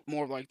resemble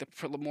more like the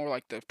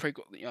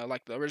prequel,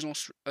 like the original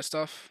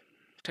stuff,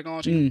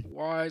 technology mm.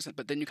 wise.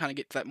 But then you kind of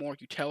get that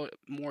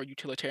more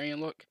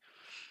utilitarian look.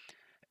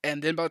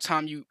 And then by the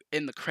time you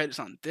end the credits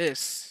on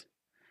this,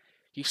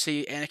 you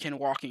see Anakin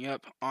walking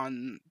up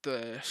on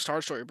the Star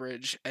Destroyer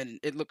bridge, and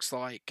it looks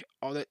like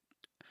all that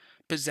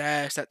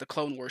pizzazz that the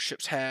Clone Wars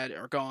ships had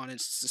are gone.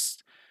 It's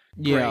just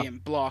Yeah, gray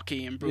and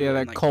blocky and yeah. brutal and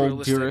That like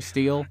cold realistic.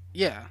 Durasteel.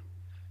 Yeah.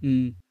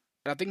 Mm,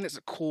 And I think that's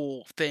a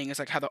cool thing. It's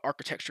like how the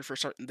architecture for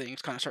certain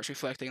things kind of starts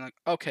reflecting, like,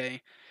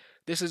 okay,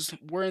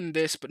 we're in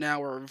this, but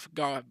now we're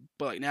God,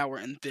 but like now we're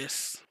in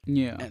this.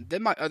 yeah, And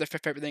then my other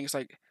favorite thing is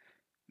like,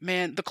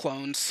 man, the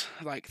clones.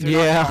 Like they're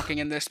not yeah, talking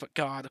in this, but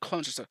God, the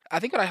clones are so. I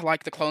think what I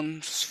like the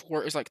clones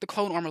for is like the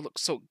clone armor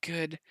looks so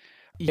good.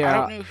 I yeah.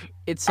 don't know.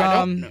 It's I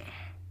don't know.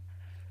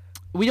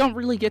 we don't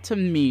really get to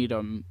meet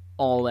them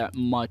all that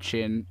much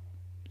in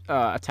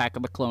Attack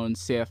of the Clone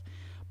Sith,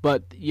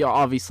 but yeah,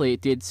 obviously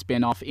it did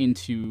spin off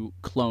into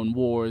Clone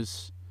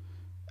Wars,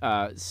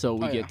 so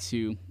we Oh yeah. get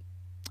to,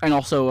 and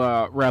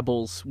also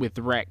Rebels with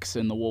Rex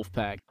and the Wolf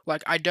Pack.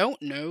 Like I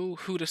don't know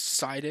who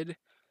decided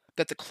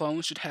that the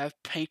clones should have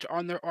paint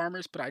on their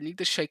armors, but I need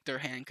to shake their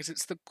hand because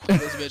it's the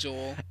coolest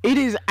visual. It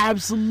is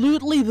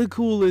absolutely the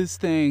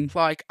coolest thing.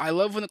 Like I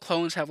love when the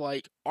clones have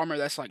like armor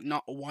that's like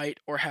not white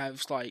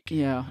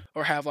Yeah,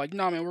 or have like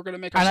nah man we're gonna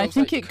make and I ourselves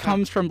think like it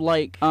comes from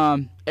like I'm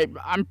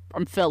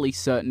fairly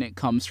certain it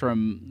comes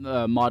from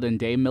modern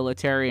day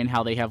military and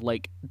how they have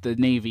like the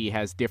Navy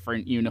has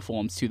different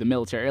uniforms to the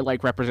military. It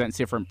like represents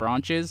different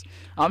branches.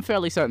 I'm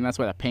fairly certain that's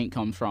where the paint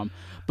comes from.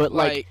 But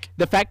like like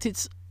the fact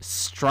it's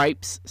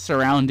stripes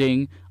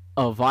surrounding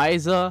a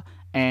visor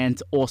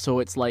and also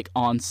it's like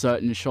on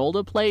certain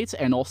shoulder plates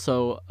and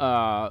also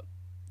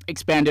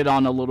expanded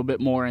on a little bit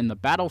more in the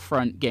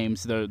Battlefront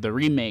games, the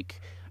remake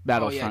Oh yeah,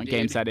 Battlefront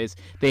games, dude. that is,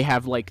 they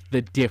have like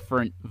the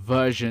different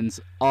versions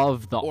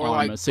of the Or like,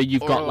 armor. So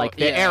you've got or like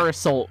the yeah, air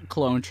assault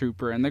clone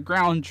trooper and the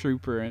ground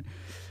trooper, and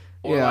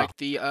or yeah, like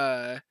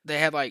they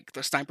have like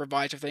the sniper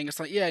visor thing. It's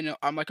like, yeah,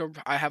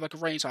 I have like a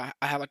range, so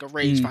I have like a mm,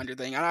 rangefinder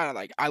thing,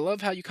 and I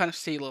love how you kind of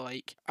see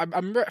like I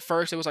remember at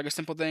first it was like a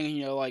simple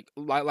thing,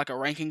 like a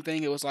ranking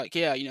thing. It was like,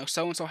 yeah,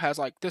 so and so has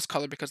like this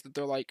color because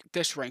they're like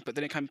this rank, but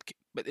it kind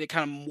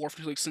of morphed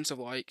into a sense of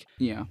like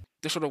yeah.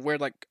 this sort of weird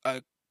like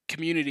a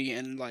community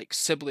and like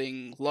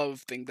sibling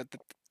love thing that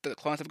the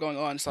clones have going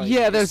on. It's like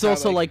Yeah, it's there's how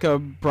also like like a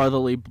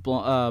brotherly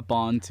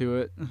bond to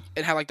it.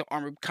 and how like the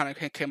armor kind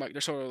of came like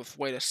their sort of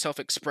way to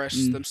self-express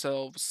Mm.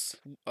 themselves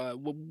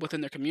within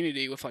their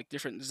community with like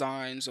different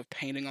designs of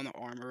painting on the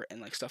armor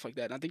and like stuff like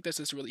that. And I think that's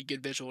just really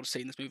good visual to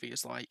see in this movie.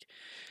 Is like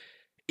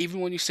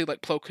even when you see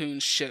like Plo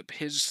Koon's ship,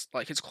 his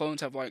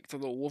clones have like the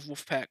little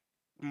wolf pack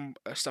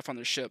stuff on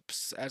their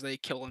ships as they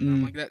kill him. And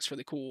I'm Mm. like, that's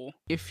really cool.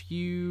 If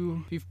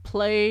you've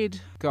played,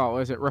 God,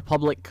 what is it,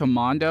 Republic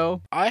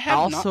Commando? I I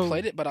have not also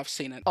played it, but I've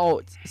seen it. Oh,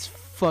 it's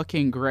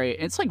fucking great.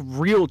 It's like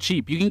real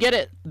cheap. You can get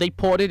it. They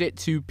ported it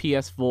to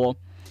PS4.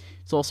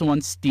 It's also on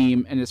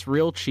Steam, and it's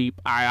real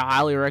cheap. I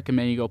highly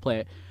recommend you go play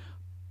it.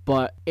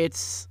 But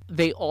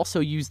they also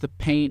use the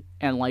paint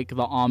and like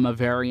the armor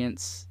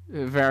variants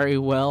very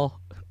well.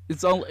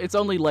 It's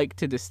only like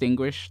to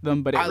distinguish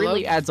them, but it I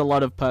really love adds a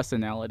lot of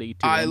personality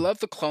to I them. love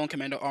the Clone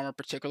Commando armor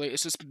particularly.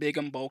 It's just big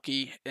and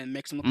bulky and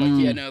makes them look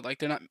like, yeah, Mm, no, like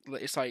they're not.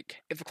 It's like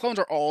if the clones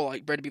are all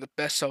like bred to be the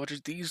best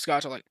soldiers, these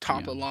guys are like top yeah.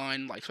 of the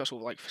line, like special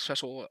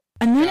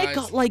And then it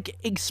got guys. like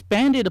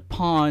expanded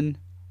upon,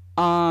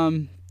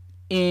 um,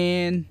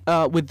 in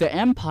with the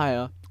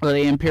Empire or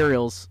the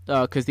Imperials,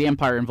 because the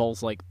Empire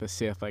involves like the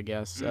Sith, I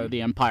guess. Mm.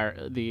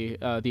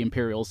 The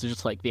Imperials is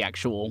just like the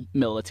actual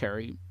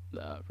military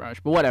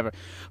branch, but whatever.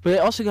 But it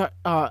also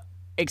got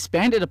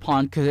expanded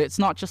upon because it's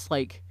not just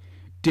like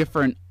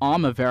different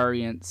armor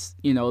variants.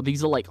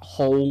 These are like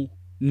whole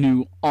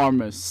new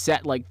armor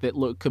set like that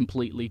look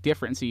completely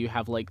different. So you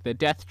have like the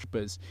Death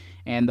Troopers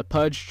and the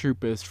Purge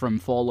Troopers from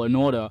Fallen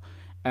Order.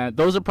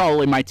 Those are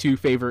probably my two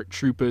favorite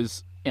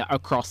troopers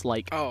across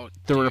like Oh,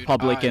 the dude,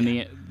 Republic and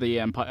the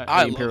Empire, I the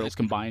love it. Imperials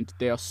combined.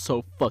 They are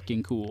so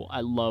fucking cool.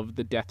 I love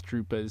the Death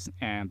Troopers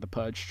and the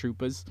Purge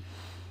Troopers.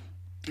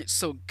 It's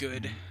so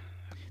good.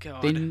 They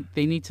God,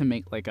 they need to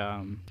make like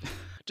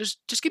just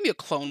give me a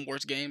Clone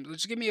Wars game.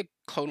 Just give me a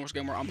Clone Wars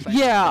game where I'm playing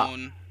as a yeah,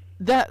 clone.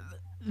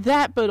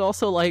 that but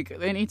also like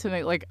they need to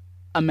make like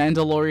a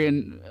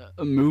Mandalorian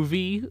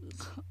movie.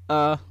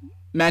 Uh,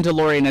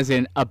 Mandalorian as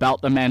in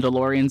about the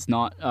Mandalorians,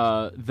 not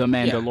the Yeah,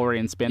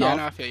 Mandalorian yeah, spinoff.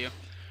 no, I feel you.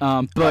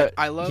 But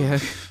I yeah,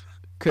 love.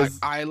 because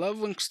I love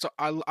when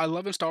I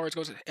love when Star Wars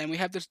goes and we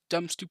have this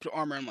dumb stupid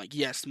armor. I'm like,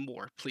 yes,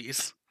 more,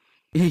 please.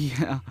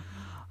 yeah.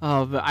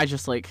 But I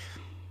just like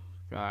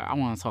I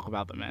want to talk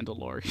about the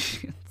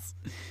Mandalorians,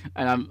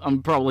 and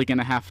I'm probably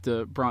gonna have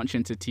to branch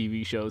into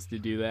TV shows to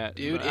do that.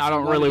 Dude, But I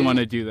don't really want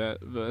to do that.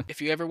 But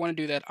if you ever want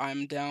to do that,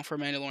 I'm down for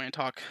Mandalorian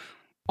talk.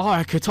 oh,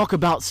 I could talk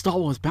about Star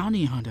Wars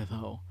Bounty Hunter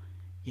though.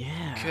 You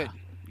Yeah,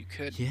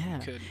 could, you yeah.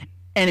 could.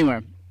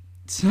 Anyway,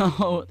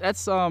 so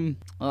that's all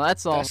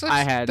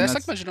I had. And That's like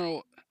that's my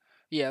general.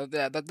 Yeah,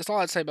 that's all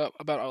I'd say about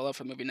our love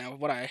for the movie. Now,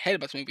 what I hate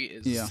about the movie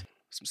yeah, is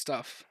some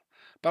stuff.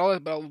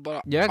 But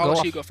yeah. I'll Go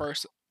let you off. go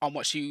first on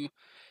what you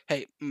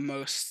hate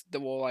most. The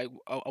well, like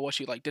what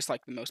you like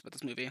dislike the most about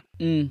this movie.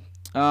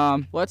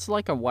 Mm, what's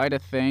like a wider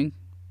thing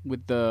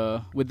with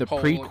the Whole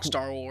like, prequel?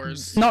 Star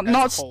Wars Not as a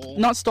not whole.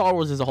 not Star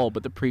Wars as a whole,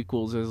 but the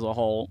prequels as a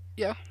whole.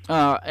 Yeah,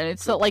 And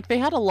it's that like they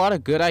had a lot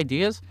of good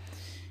ideas,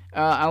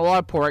 and a lot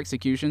of poor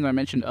executions. I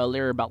mentioned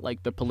earlier about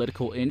like the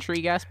political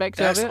intrigue aspects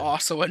of that's it.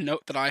 also a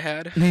note that I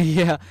had.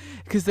 Yeah,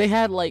 because they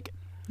had like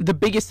the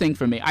biggest thing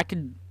for me. I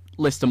could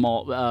list them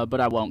all, but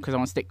I won't because I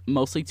want to stick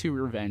mostly to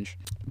Revenge.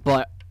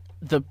 But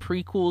the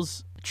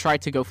prequels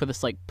tried to go for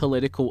this like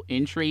political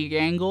intrigue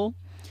angle,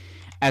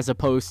 as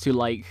opposed to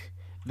like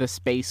the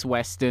space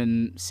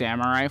western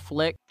samurai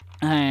flick,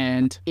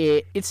 and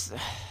it's.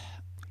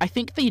 I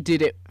think they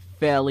did it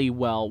fairly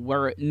well,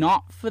 were it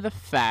not for the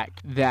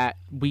fact that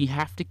we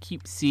have to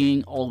keep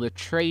seeing all the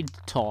trade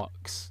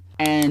talks.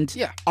 And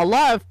Yeah, a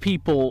lot of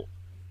people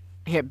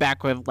hit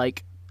back with,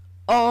 like,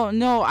 oh,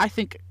 no, I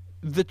think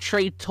the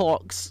trade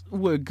talks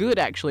were good,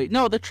 actually.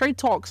 No, the trade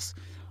talks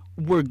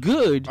were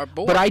good, are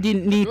but I boring.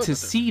 didn't They're need good, to but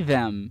they're see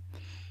them,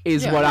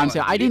 is yeah, what I'm no,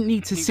 saying. you I didn't didn't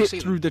need to need to sit see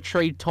through them. the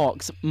trade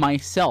talks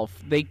myself.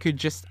 They could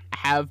just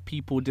have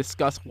people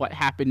discuss what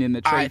happened in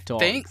the I trade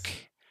talks.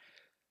 think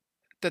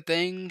the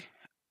thing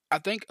I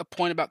think a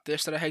point about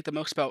this that I hate the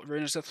most about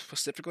Revenge of the Sith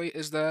specifically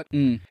is that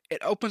Mm,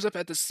 it opens up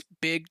at this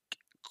big,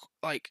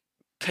 like,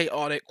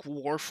 chaotic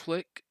war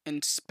flick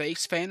in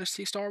space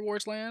fantasy Star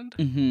Wars land,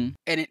 mm-hmm.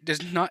 and it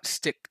does not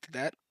stick to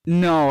that.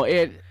 No,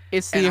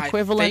 it's the And I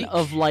equivalent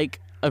of think, like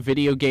a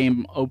video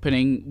game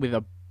opening with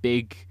a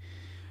big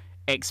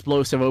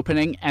explosive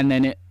opening, and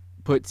then it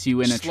puts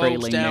you in a slows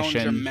trailing down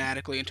mission.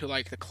 dramatically into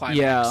like the climax.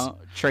 Yeah,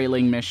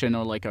 trailing mission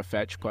or like a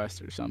fetch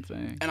quest or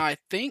something. And I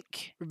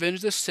think Revenge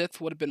of the Sith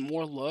would have been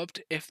more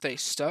loved if they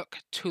stuck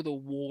to the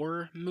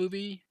war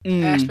movie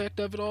Mm. aspect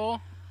of it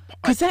all.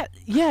 Cause Like, that,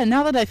 yeah.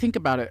 Now that I think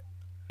about it,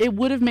 it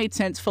would have made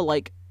sense for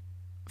like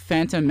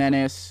Phantom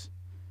Menace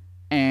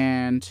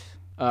and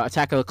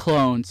Attack of the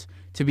Clones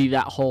to be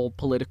that whole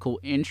political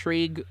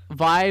intrigue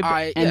vibe.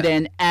 And yeah,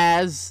 then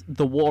as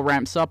the war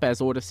ramps up, as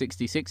Order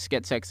 66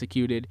 gets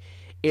executed,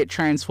 it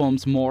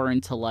transforms more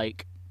into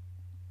like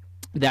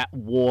that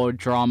war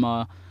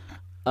drama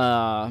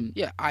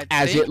yeah, I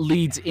as it think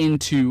leads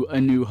into A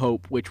New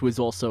Hope, which was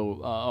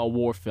also a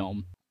war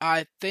film.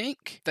 I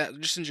think that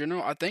just in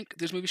general, I think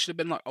this movie should have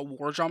been like a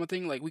war drama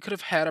thing. Like we could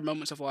have had our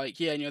moments of like,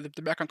 yeah, they're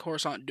back on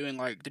Coruscant doing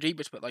like the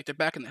deepest, but like they're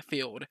back in the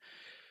field.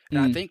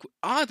 And Mm,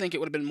 I think it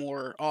would have been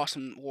more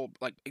awesome. Well,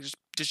 like just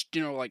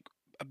like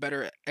a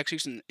better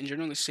execution in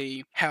general to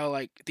see how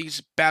like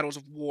these battles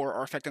of war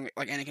are affecting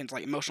like Anakin's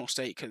like emotional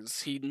state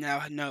because he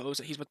now knows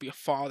that he's about to be a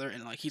father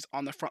and like he's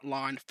on the front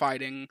line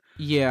fighting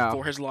yeah,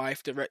 for his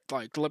life to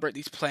like to liberate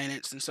these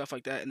planets and stuff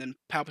like that. And then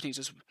Palpatine's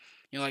just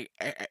like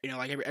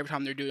like every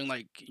time they're doing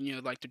like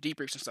like their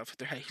debriefs and stuff,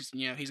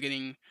 he's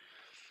getting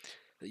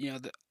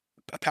the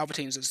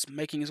Palpatine's just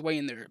making his way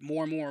in there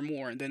more and more and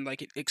more, and then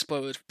like it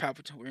explodes.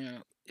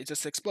 Palpatine, it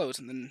just explodes,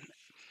 and then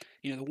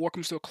the war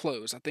comes to a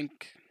close. I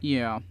think.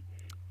 yeah.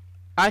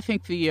 I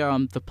think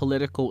the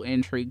political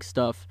intrigue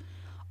stuff.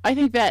 I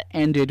think that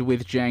ended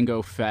with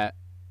Django Fett.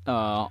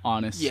 Yeah,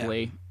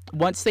 Honestly,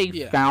 once they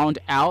yeah, found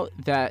out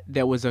that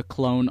there was a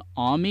clone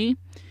army,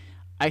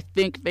 I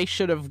think they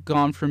should have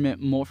gone from it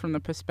more from the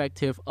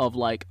perspective of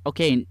like,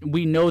 okay,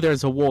 we know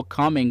there's a war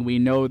coming. We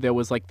know there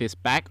was like this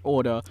back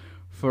order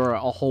for a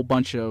whole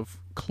bunch of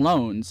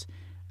clones.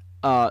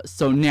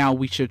 So now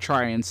we should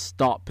try and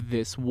stop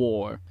this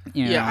war.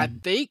 yeah. Yeah. I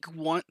think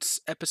once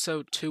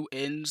episode 2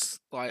 ends,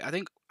 like I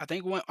think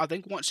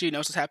once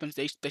Geonosis happens,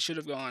 they should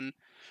have gone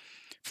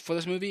for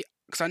this movie.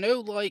 Because I know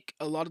like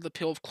a lot of the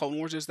appeal of Clone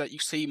Wars is that you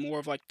see more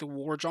of like the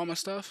war drama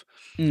stuff,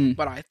 Mm,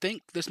 but I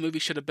think this movie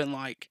should have been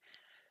like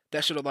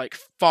that should have like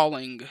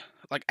falling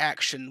like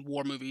action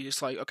war movie.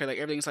 Just like okay, like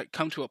everything's like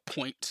come to a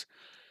point,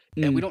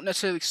 and we mm, don't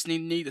necessarily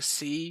need to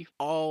see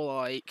all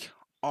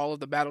of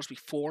the battles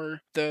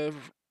before the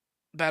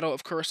Battle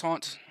of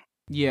Coruscant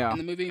yeah. in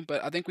the movie,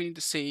 but I think we need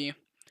to see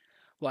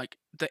like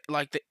the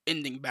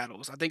ending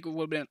battles. I think it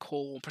would have been a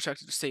cool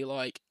perspective to see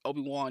like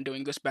Obi-Wan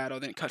doing this battle,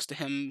 then it cuts to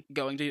him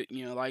going to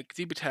like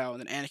Zebutao,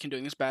 and then Anakin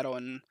doing this battle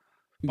and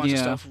a bunch of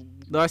Yeah. stuff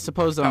Though I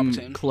suppose with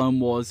Palpatine. Clone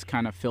Wars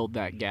kind of filled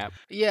that gap.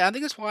 Yeah, I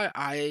think that's why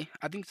I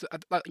think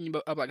like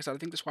I said, I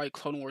think that's why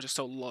Clone Wars is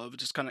so loved.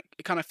 Just kind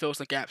of fills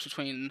the gaps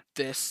between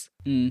this.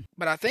 Mm.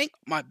 But I think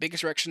my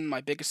biggest direction,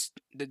 my biggest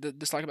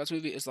dislike about this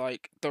movie is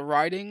like the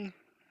writing.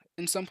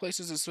 In some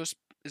places,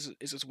 is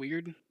just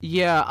weird.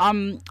 Yeah,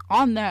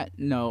 on that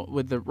note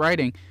with the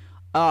writing,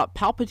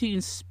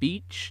 Palpatine's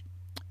speech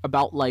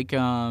about like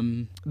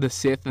the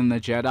Sith and the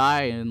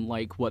Jedi and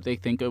like what they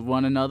think of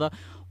one another,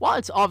 while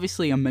it's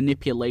obviously a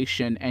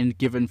manipulation and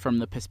given from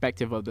the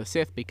perspective of the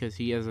Sith because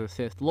he is a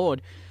Sith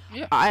Lord,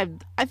 Yeah,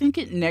 I think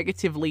it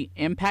negatively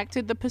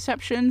impacted the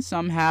perception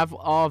some have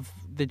of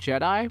the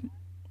Jedi.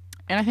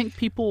 And I think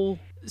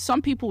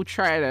some people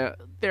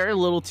they're a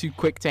little too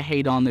quick to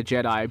hate on the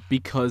Jedi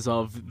because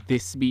of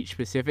this speech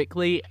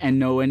specifically and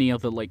no any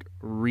other like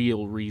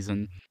real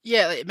reason.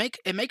 yeah.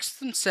 It makes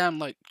them sound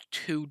like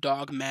too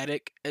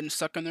dogmatic and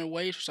stuck in their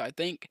ways, which I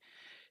think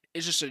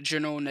is just a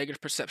general negative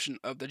perception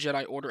of the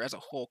Jedi Order as a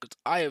whole. Because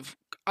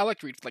I like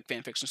to read like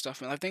fan fiction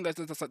stuff, and I think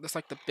that's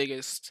like the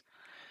biggest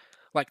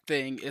like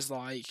thing is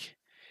like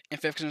in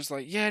fiction is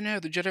like yeah no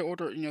the Jedi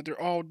Order they're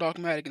all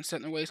dogmatic and set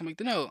in their ways. I'm like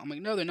no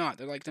they're not.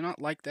 They're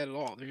not like that at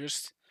all. They're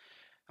just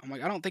I'm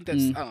like I don't think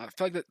that's Mm, I don't know. I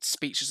feel like that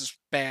speech is just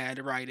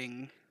bad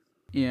writing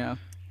yeah.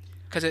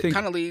 because it Think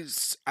kind of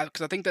leads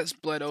because I think that's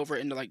bled over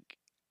into like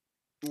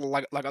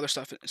other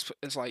stuff.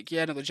 It's like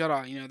yeah no the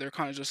Jedi they're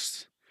kind of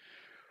just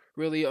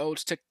really old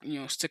stick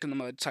in the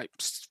mud type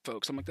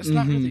folks. I'm like that's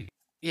not mhm. really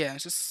yeah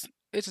it's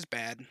just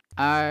bad.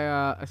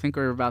 I think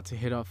we're about to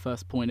hit our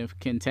first point of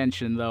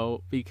contention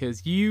though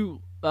because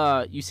you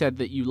said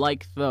that you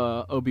like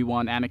the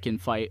Obi-Wan Anakin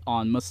fight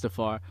on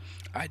Mustafar.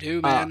 I do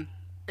Uh man.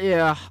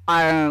 Yeah,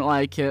 I don't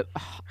like it.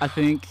 I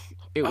think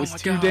it Oh was my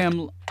too god.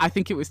 damn. I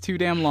think it was too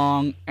damn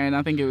long, and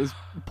I think it was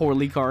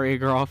poorly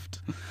choreographed.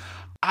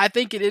 I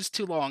think it is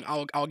too long.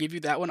 I'll give you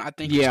that one. I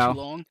think it's too Yeah,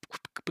 long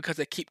because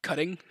they keep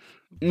cutting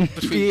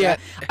between yeah. that.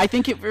 I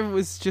think it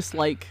was just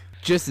Like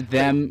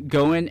them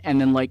going, and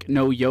then like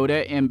no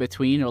Yoda in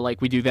between, or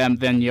like we do them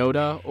then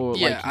Yoda, or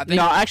yeah, like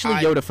no, actually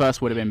Yoda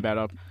first would have been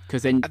better I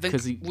think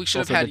because he we should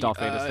have also the had Darth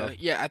Vader stuff.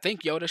 yeah I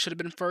think Yoda should have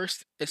been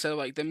first instead of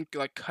like them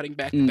like cutting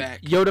back to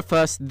back. Yoda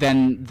first,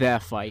 then their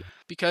fight.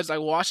 Because I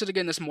watched it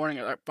again this morning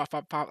at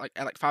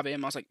like 5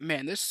 a.m. I was like,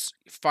 man, this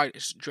fight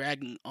is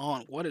dragging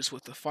on. What is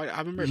with the fight? I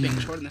remember it being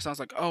short, and this I was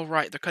like, oh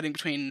right, they're cutting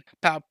between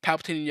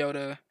Palpatine and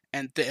Yoda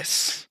and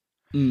this.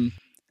 Mm.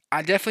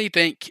 I definitely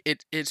think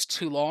it's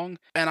too long,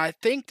 and I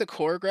think the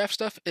choreograph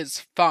stuff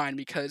is fine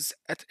because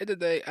at the end of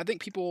the day, I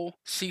think people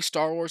see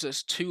Star Wars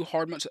as too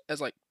hard much as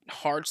like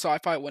hard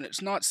sci-fi when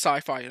it's not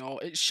sci-fi at all.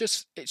 It's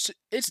just it's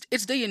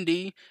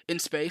D&D in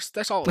space.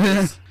 That's all it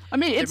is. I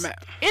mean, They're ma-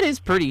 it is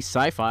pretty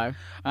sci-fi. I mean,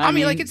 I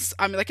mean like it's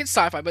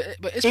sci-fi, but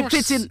it's it more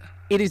fits in.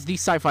 It is the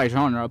sci-fi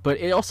genre, but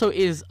it also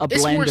is a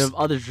it's more blend of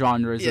other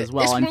genres yeah, as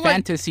well, it's and more like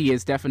fantasy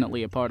is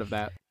definitely a part of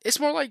that. it's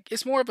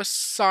more of a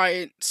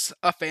science,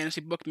 a fantasy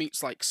book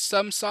meets like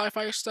some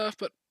sci-fi stuff,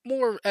 but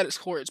more at its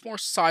core, it's more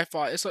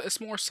sci-fi. It's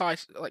more sci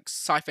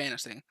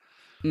fantasy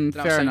than I would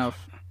Fair say.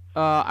 enough.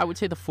 I would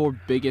say the four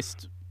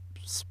biggest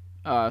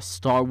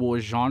Star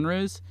Wars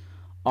genres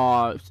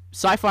are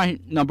sci-fi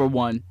number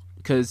one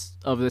because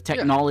of the Yeah, yeah,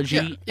 technology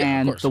yeah. Of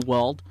and course. the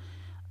world.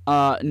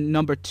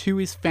 Number two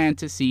is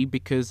fantasy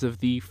because of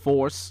the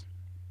Force.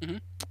 Hmm.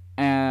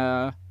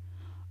 Uh,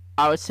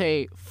 I would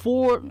say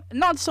four,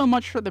 not so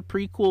much for the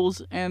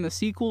prequels and the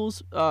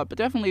sequels, but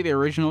definitely the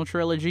original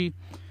trilogy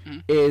Hmm.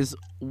 is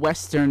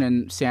Western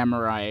and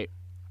samurai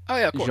Oh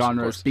yeah, of course, of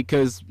genres course.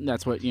 because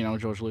that's what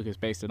George Lucas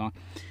based it on.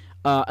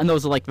 And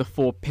those are like the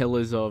four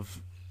pillars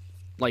of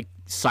like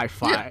Yeah,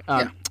 sci-fi,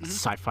 yeah. Hmm.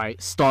 sci-fi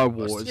Star Yeah,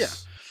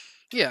 Wars.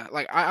 yeah.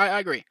 Like I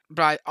agree,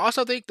 but I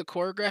also think the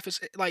choreograph is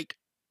like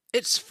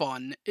it's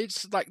fun.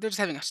 It's like they're just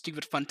having a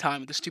stupid fun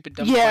time with the stupid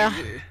dumb Yeah,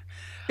 fighting.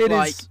 it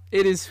Like is.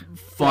 It is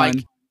like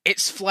fun.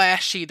 it's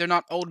flashy. They're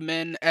not old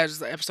men as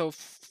the episode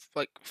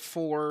like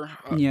 4.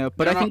 Yeah,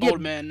 but They're I not think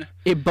old men.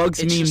 it bugs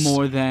It's me just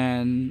more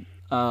than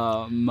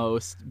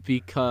most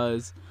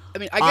because I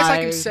mean, I guess I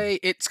can I say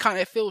it's kind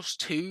of it feels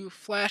too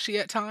flashy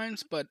at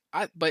times, but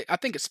I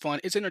think it's fun.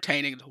 It's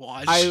entertaining to I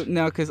watch.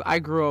 no, because I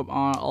grew up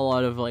on a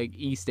lot of like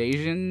East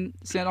Asian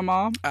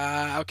cinema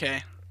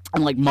Okay.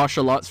 and like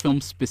martial arts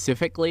films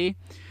specifically.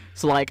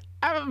 So like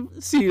I've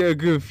seen a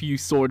good few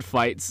sword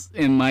fights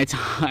in my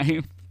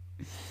time.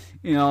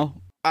 you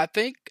know, I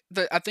think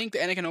the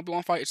Anakin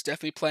Obi-Wan fight is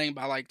definitely playing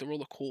by like the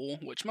rule of cool,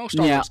 which most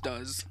Star yeah, Wars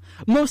does.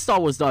 most Star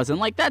Wars does, and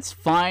like that's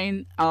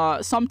fine.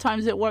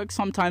 Sometimes it works,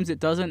 sometimes it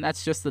doesn't.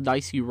 That's just the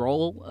dice you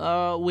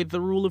roll. With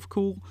the rule of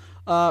cool.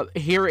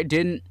 Here it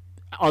didn't.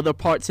 Other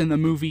parts in the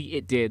movie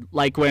it did,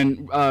 like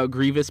when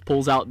Grievous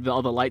pulls out the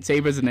other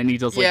lightsabers and then he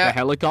does like the Yeah,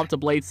 helicopter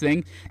blades thing.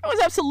 It was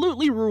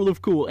absolutely rule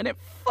of cool, and it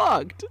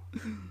fucked.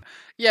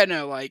 yeah,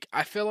 no, like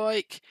I feel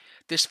like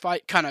this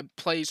fight kind of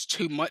plays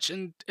too much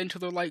into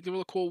the like the rule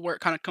of cool, where it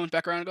kind of comes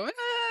back around and going,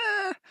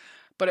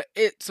 but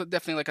it's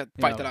definitely like a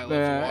fight that I love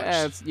to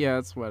watch.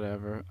 It's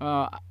whatever.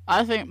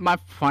 I think my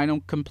final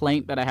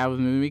complaint that I have with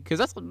the movie, because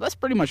that's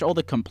pretty much all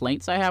the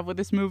complaints I have with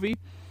this movie.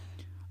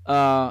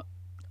 Uh,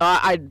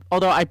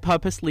 although I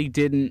purposely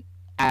didn't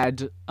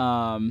add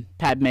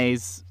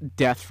Padme's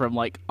death from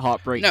like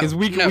heartbreak No, because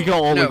we no, can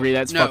all no, agree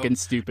that's no, fucking no,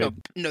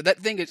 stupid. no. That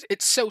thing is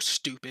it's so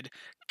stupid.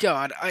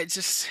 God, I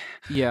just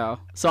Yeah,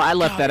 so I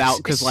left God, that out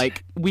because it's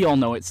like we all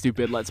know it's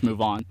stupid. Let's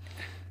move on.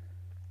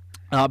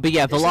 But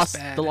yeah, it's just the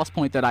bad. last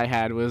point that I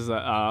had was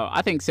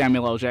I think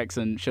Samuel L.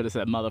 Jackson should have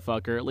said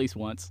motherfucker at least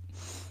once.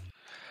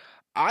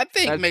 I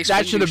think Mace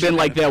That should Windu have should been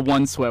like have. their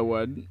one swear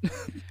word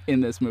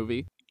in this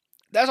movie.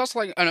 That's also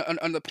like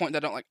another point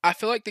that I don't like. I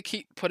feel like they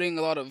keep putting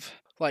a lot of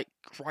like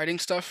writing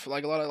stuff,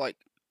 like a lot of like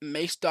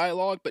Mace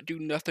dialogue, but do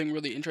nothing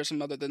really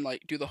interesting other than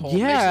like do the whole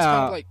Mace is kind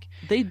of Yeah, like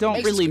they don't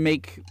Mace is really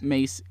make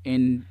Mace they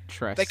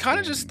interesting.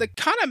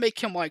 kind of make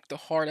him like the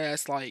hard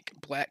ass like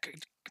black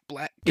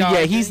Yeah,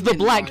 guy he's thing, the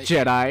Black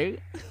Jedi.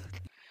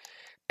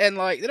 and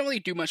like they don't really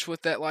do much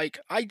with that. Like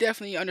I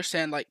definitely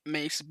understand like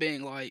Mace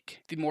being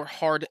like the more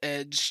hard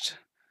edged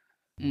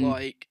Mm,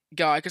 like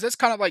guy, because that's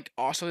kind of like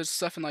also his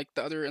stuff in like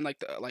the other in like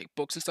the like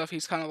books and stuff.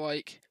 He's kind of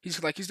like he's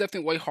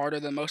definitely way harder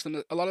than most of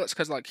them. A lot of that's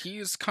because like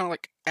he's kind of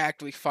like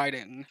actively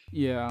fighting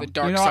yeah, the you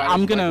dark know what? side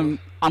of like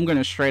I'm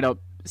gonna straight up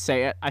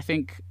say it. I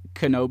think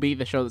Kenobi,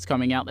 the show that's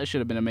coming out, that should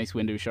have been a Mace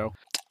Windu show.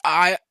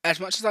 I as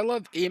much as I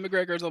love Ian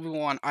McGregor's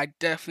Obi-Wan, I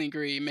definitely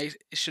agree. Mace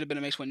it should have been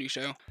a Mace Windu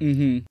show.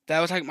 Mm-hmm.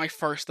 That was like my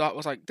first thought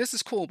was like this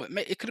is cool, but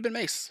it could have been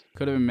Mace.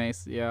 Could have been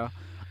Mace. Yeah.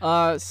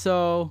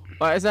 So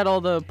is that all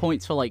the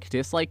points for like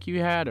dislike you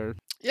had, or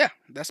Yeah,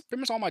 that's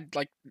pretty much all my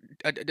like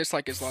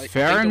dislike is like. I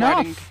fair think the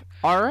writing enough?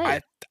 All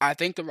right. I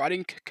think the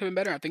writing could have been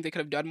better. I think they could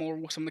have done more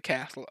with some of the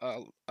cast,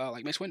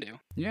 like Mace Windu.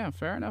 Yeah,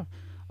 fair enough.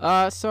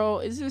 So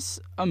is this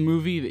a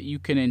movie that you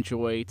can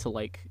enjoy to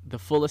like the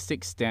fullest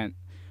extent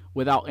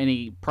without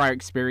any prior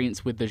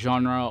experience with the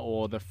genre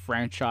or the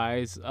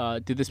franchise?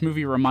 Did this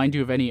movie remind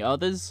you of any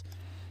others?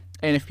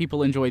 And if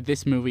people enjoyed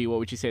this movie, what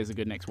would you say is a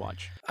good next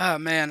watch? Oh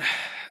man,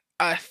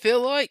 I feel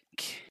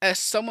like as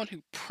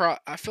someone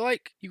I feel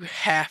like you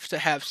have to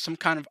have some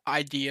kind of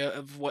idea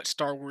of what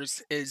Star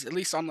Wars is, at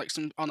least on like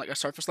some on like a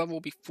surface level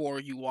before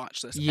you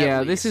watch this. At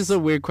Yeah, this is a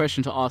least. weird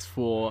question to ask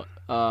for.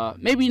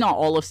 Maybe not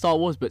all of Star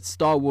Wars, but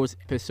Star Wars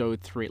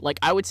Episode 3. Like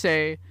I would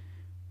say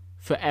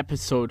for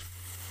Episode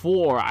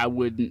 4, I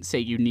wouldn't say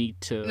you need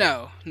to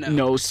No, no,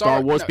 know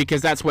Star Wars no,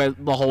 because that's where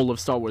the whole of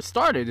Star Wars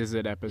started is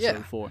at yeah.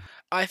 Episode 4.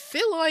 I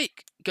feel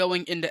like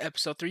going into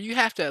Episode 3, you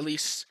have to at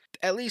least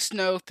at least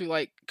know through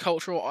like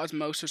cultural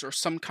osmosis or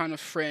some kind of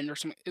friend or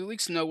some, at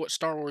least know what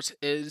Star Wars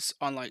is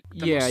on like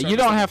the Yeah, most you surface don't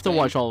level have to thing.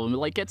 watch all of them.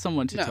 Like, get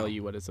someone to tell No,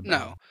 you what it's about.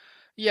 no,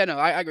 yeah, no,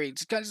 I agree.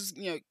 Just kind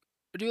of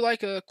do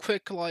like a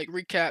quick like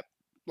recap,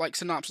 like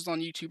synopsis on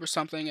YouTube or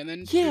something, and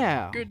then you're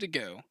Yeah. good to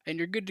go. And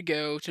you're good to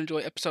go to enjoy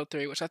episode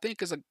 3, which I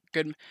think is a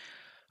good.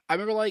 I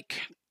remember like,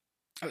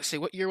 let's see,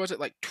 what year was it?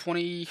 Like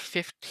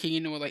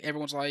 2015, where like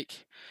everyone's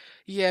like,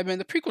 "Yeah, man,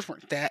 the prequels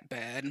weren't that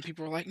bad," and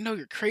people were like, "No,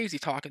 you're crazy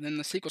talking." Then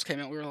the sequels came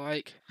out. We were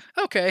like,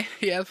 "Okay,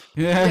 yeah,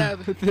 Yeah,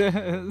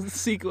 yeah, the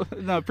sequel,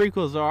 no,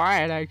 prequels are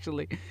alright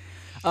actually.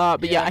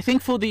 But yeah, yeah, I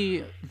think for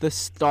the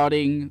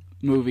starting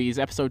movies,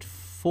 episode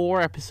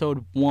 4,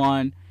 episode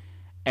 1,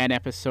 and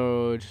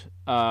episode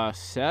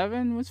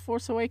 7 was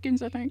Force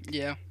Awakens, I think.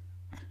 yeah,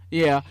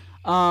 Yeah.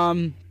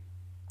 Um,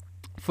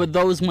 for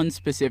those ones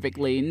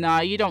specifically,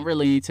 nah, you don't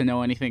really need to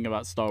know anything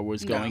about Star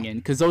Wars going no." in,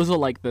 because those are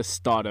like the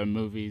starter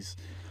movies.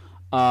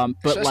 But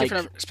like,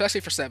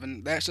 Especially for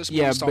 7, that's just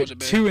more yeah, nostalgia but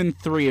bit. 2 and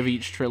 3 of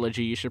each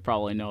trilogy, you should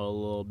probably know a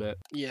little bit.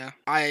 Yeah,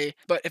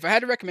 but if I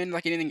had to recommend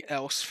like anything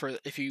else for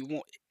if you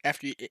want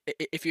after you,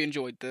 if you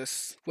enjoyed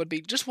this, would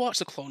be just watch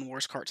the Clone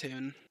Wars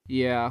cartoon.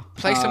 Yeah.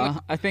 Play some of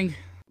I think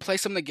play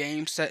some of the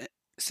games set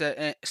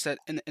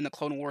in the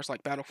Clone Wars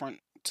like Battlefront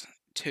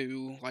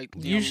 2, like like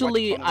the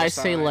usually Clone I Wars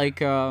say side.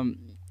 like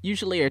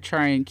usually I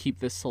try and keep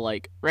this to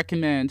like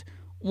recommend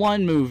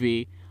one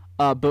movie.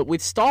 But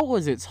with Star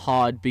Wars it's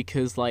hard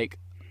because like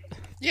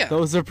Yeah,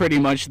 those are pretty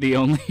much the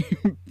only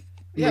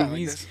yeah, like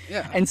movies, this.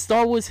 Yeah, and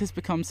Star Wars has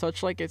become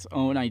such like its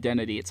own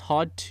identity. It's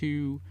hard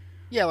to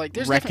yeah, like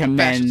there's different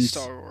factions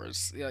of recommend Star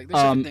Wars. Yeah, like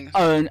there's different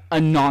things. a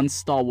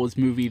non-Star Wars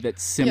movie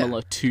that's Yeah,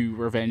 similar to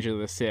Revenge of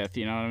the Sith.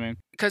 You know what I mean?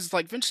 because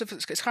like Vince Sith,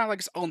 it's kind of like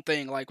its own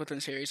thing. Like within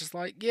the series, it's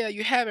like yeah,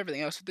 you have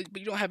everything else, but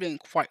you don't have anything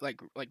quite like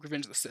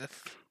Revenge of the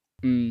Sith.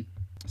 Mm.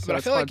 So But I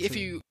it's feel like hard if to.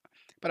 you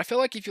But I feel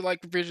like if you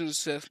like Revenge of the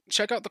Sith,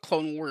 check out the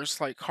Clone Wars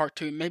like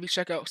cartoon. Maybe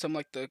check out some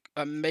like the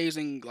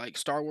amazing like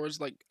Star Wars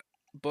like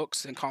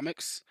books and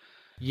comics.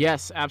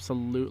 Yes,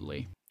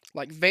 absolutely.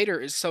 Like Vader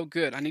is so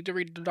good. I need to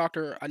read the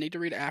Doctor. I need to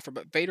read After,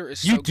 but Vader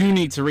is You so do good.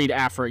 need to read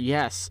Afra,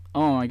 yes.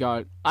 Oh my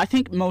god. I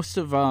think most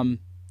of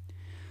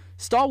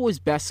Star Wars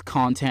best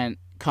content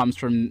comes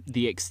from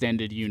the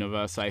extended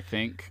universe, I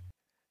think.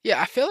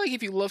 Yeah, I feel like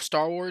if you love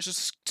Star Wars,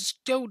 just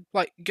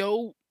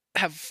go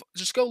have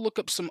just go look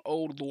up some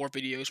old lore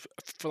videos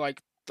for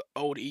like the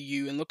old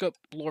EU and look up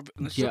lore.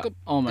 Just Yeah. look up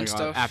Oh my and god,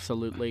 stuff.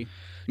 absolutely.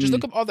 Just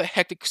look Mm. up all the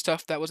hectic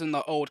stuff that was in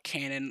the old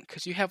canon,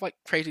 because you have like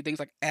crazy things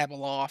like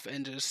Abeloth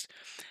and just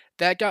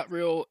that got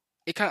real.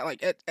 It kind of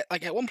like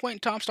like at one point in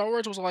time, Star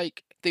Wars was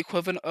like the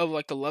equivalent of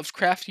like the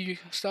Lovecrafty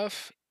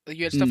stuff. Like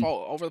you had stuff Mm.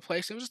 all over the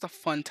place. It was just a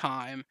fun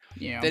time.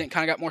 Yeah. Then it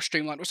kind of got more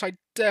streamlined, which I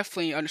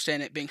definitely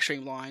understand it being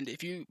streamlined.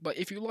 If you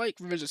like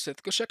Revenge of the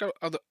Sith, go check out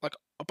other like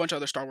a bunch of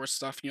other Star Wars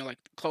stuff. Like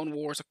Clone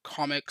Wars, the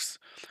comics,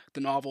 the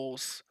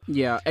novels.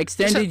 Yeah, Just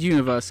extended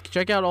universe.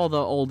 Check out all the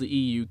old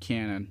EU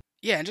canon.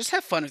 Yeah, and just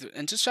have fun with it,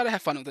 and just try to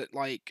have fun with it.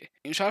 Like,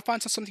 and try to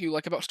find something you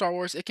like about Star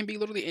Wars. It can be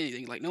literally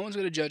anything. Like, no one's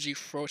gonna judge you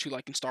for what you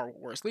like in Star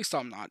Wars. At least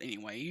I'm not,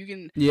 anyway. You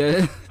can, Yeah.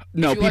 if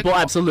No, you like, people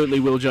absolutely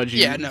will judge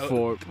yeah, you no,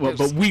 for well, but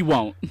because we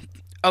won't.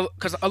 a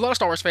lot of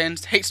Star Wars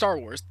fans hate Star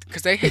Wars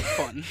because they hate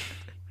fun.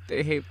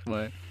 They hate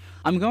what?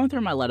 I'm going through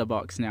my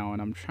letterbox now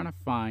and I'm trying to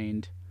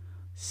find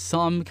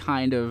some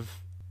kind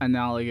of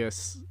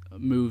analogous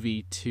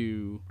movie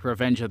to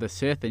Revenge of the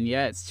Sith, and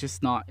yeah,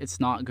 it's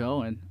not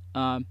going.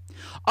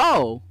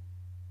 Oh,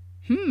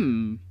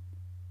 hmm.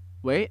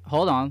 Wait,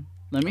 hold on.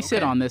 Let me sit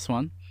Okay, on this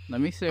one.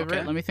 Let me savor it.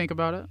 okay, Let me think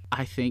about it.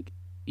 I think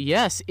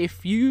yes,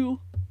 if you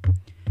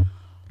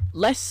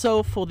less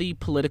so for the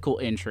political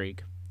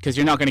intrigue, because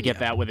you're not going to get yeah,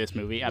 that with this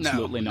movie. no,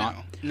 Absolutely not.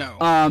 no,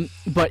 no.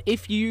 But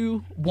if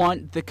you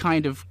want the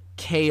kind of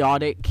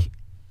chaotic,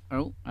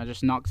 oh, I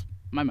just knocked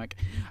my mic.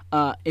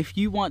 If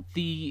you want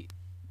the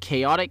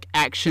chaotic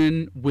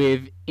action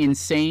with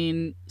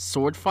insane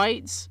sword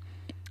fights,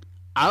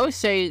 I would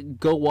say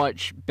go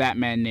watch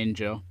Batman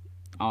Ninja.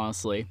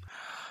 Honestly,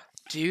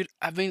 Dude,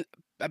 I've been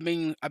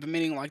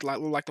meaning like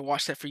to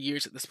watch that for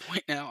years at this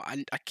point now.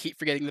 I keep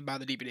forgetting to buy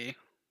the DVD.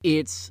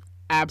 it's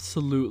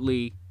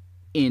absolutely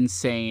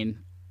insane.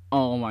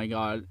 Oh my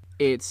god,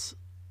 it's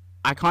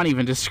I can't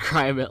even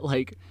describe it.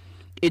 Like,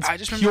 it's I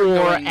just remember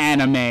pure going.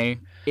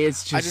 anime.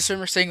 It's I just just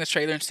remember seeing the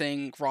trailer and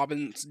seeing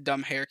Robin's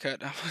dumb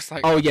haircut. I was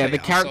like, oh yeah, okay, the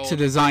I'm character sold.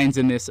 designs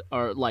in this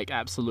are like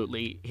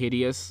absolutely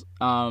hideous.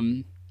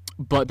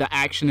 But the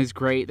action is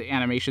great, the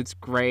animation's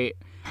great,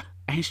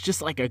 and it's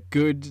just like a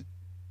good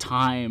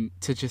time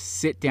to just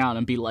sit down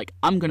and be like,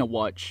 I'm gonna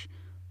watch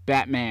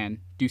Batman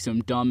do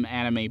some dumb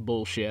anime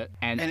bullshit,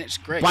 and And it's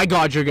great. by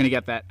God, you're gonna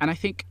get that. And I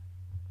think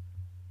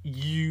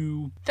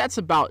you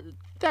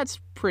that's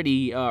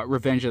pretty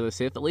Revenge of the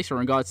Sith, at least in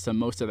regards to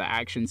most of the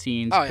action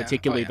scenes, Oh yeah, oh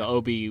particularly yeah, the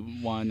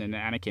Obi-Wan and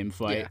Anakin yeah,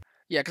 fight.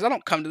 yeah. Because I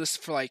don't come to this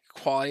for like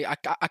quality. I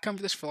come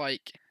to this for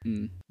like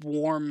Mm.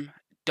 warm,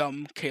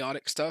 dumb,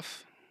 chaotic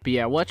stuff. But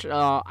yeah, watch.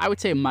 I would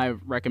say my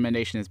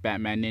recommendation is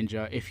Batman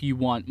Ninja if you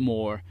want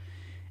more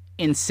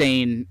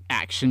insane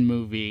action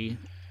movie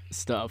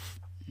stuff.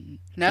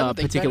 Now that I think about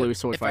it, particularly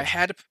sword fights.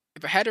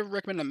 if I had to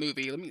recommend a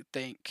movie, let me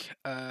think.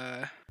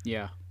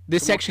 Yeah,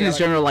 this Some more section is chaotic.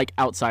 generally like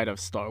outside of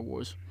Star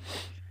Wars.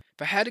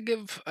 If I had to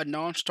give a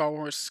non-Star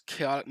Wars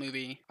chaotic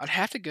movie, I'd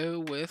have to go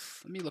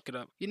with. Let me look it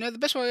up. You know, the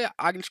best way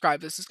I can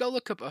describe this is go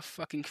look up a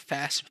fucking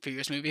Fast and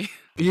Furious movie.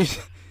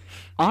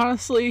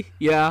 Honestly,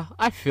 yeah,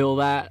 I feel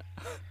that.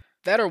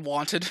 That or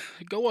Wanted.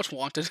 Go watch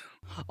Wanted.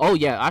 Oh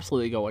yeah,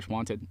 absolutely go watch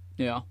Wanted.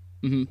 Yeah.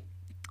 hmm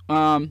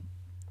Um.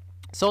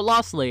 So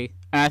lastly,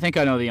 and I think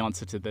I know the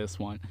answer to this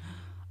one.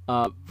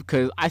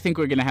 Because I think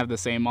we're gonna have the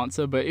same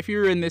answer. But if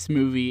you're in this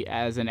movie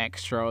as an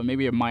extra, or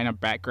maybe a minor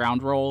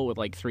background role with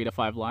like 3 to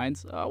 5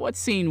 lines, what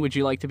scene would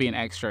you like to be an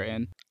extra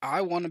in?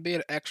 I want to be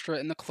an extra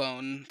in the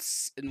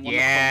clones in one of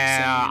the clone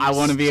Yeah, I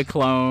want to scenes. be a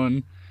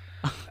clone.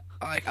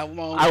 Like I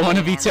want I want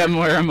to clone be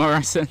armor, Temuera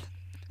Morrison.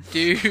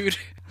 dude.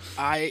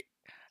 I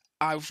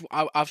I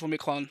want to be a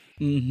clone.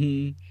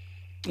 I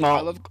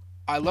Well, love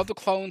I love the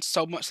clones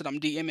so much that I'm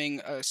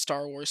DMing a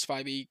Star Wars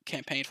 5e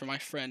campaign for my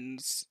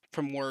friends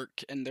from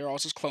work, and they're all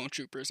just clone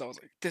troopers. I was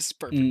like, this is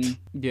perfect.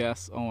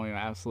 yes. Oh yeah,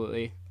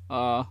 absolutely.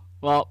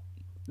 Well,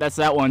 that's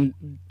that one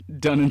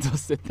done and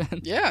dusted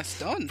then. Yeah, it's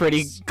done.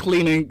 Pretty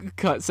clean and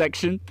cut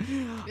section.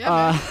 Yeah, man.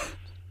 Uh,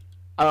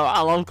 oh,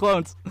 I love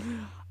clones.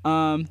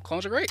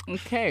 Clones are great.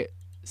 Okay,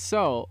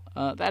 so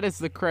that is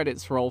the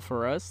credits roll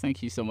for us.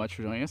 Thank you so much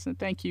for joining us, and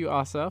thank you,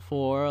 Asa,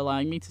 for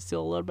allowing me to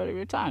steal a little bit of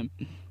your time.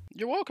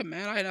 You're welcome,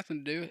 man. I had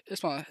nothing to do.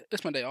 It's my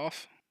day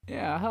off.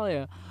 Yeah, hell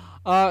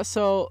yeah.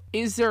 So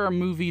is there a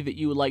movie that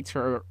you would like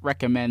to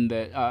recommend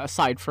that,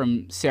 aside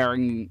from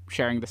sharing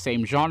the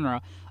same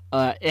genre,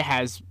 it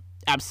has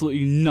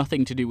absolutely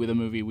nothing to do with a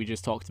movie we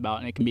just talked about,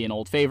 and it can be an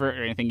old favorite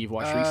or anything you've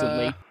watched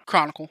recently?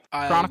 Chronicle.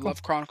 I Chronicle?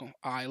 love Chronicle.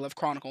 I love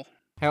Chronicle.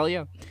 Hell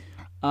yeah.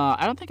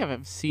 I don't think I've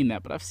ever seen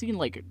that, but I've seen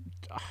like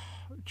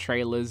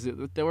trailers.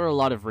 There were a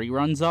lot of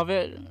reruns of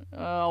it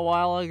a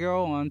while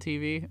ago on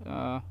TV.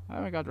 I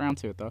haven't got around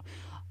to it though.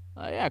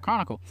 Yeah,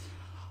 Chronicle.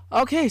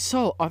 Okay,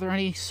 so are there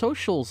any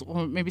socials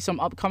or maybe some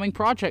upcoming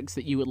projects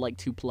that you would like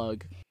to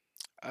plug?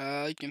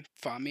 You can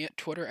find me at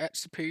Twitter at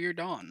Superior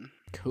Dawn.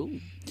 Cool.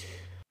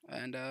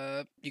 And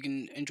you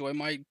can enjoy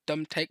my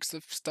dumb takes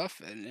of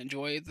stuff and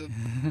enjoy the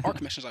art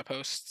commissions I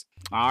post.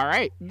 All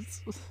right.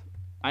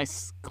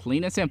 Nice,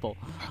 clean and simple.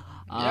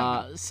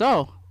 Yeah, man.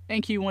 So,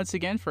 thank you once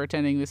again for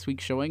attending this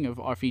week's showing of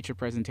our feature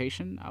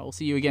presentation. I will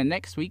see you again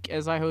next week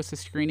as I host a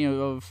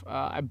screening of,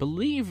 I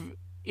believe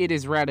it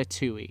is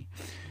Ratatouille.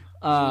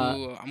 Ooh,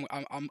 I'm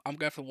gonna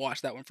have to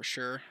watch that one for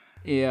sure.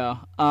 Yeah.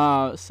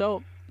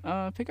 So,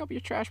 pick up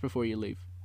your trash before you leave.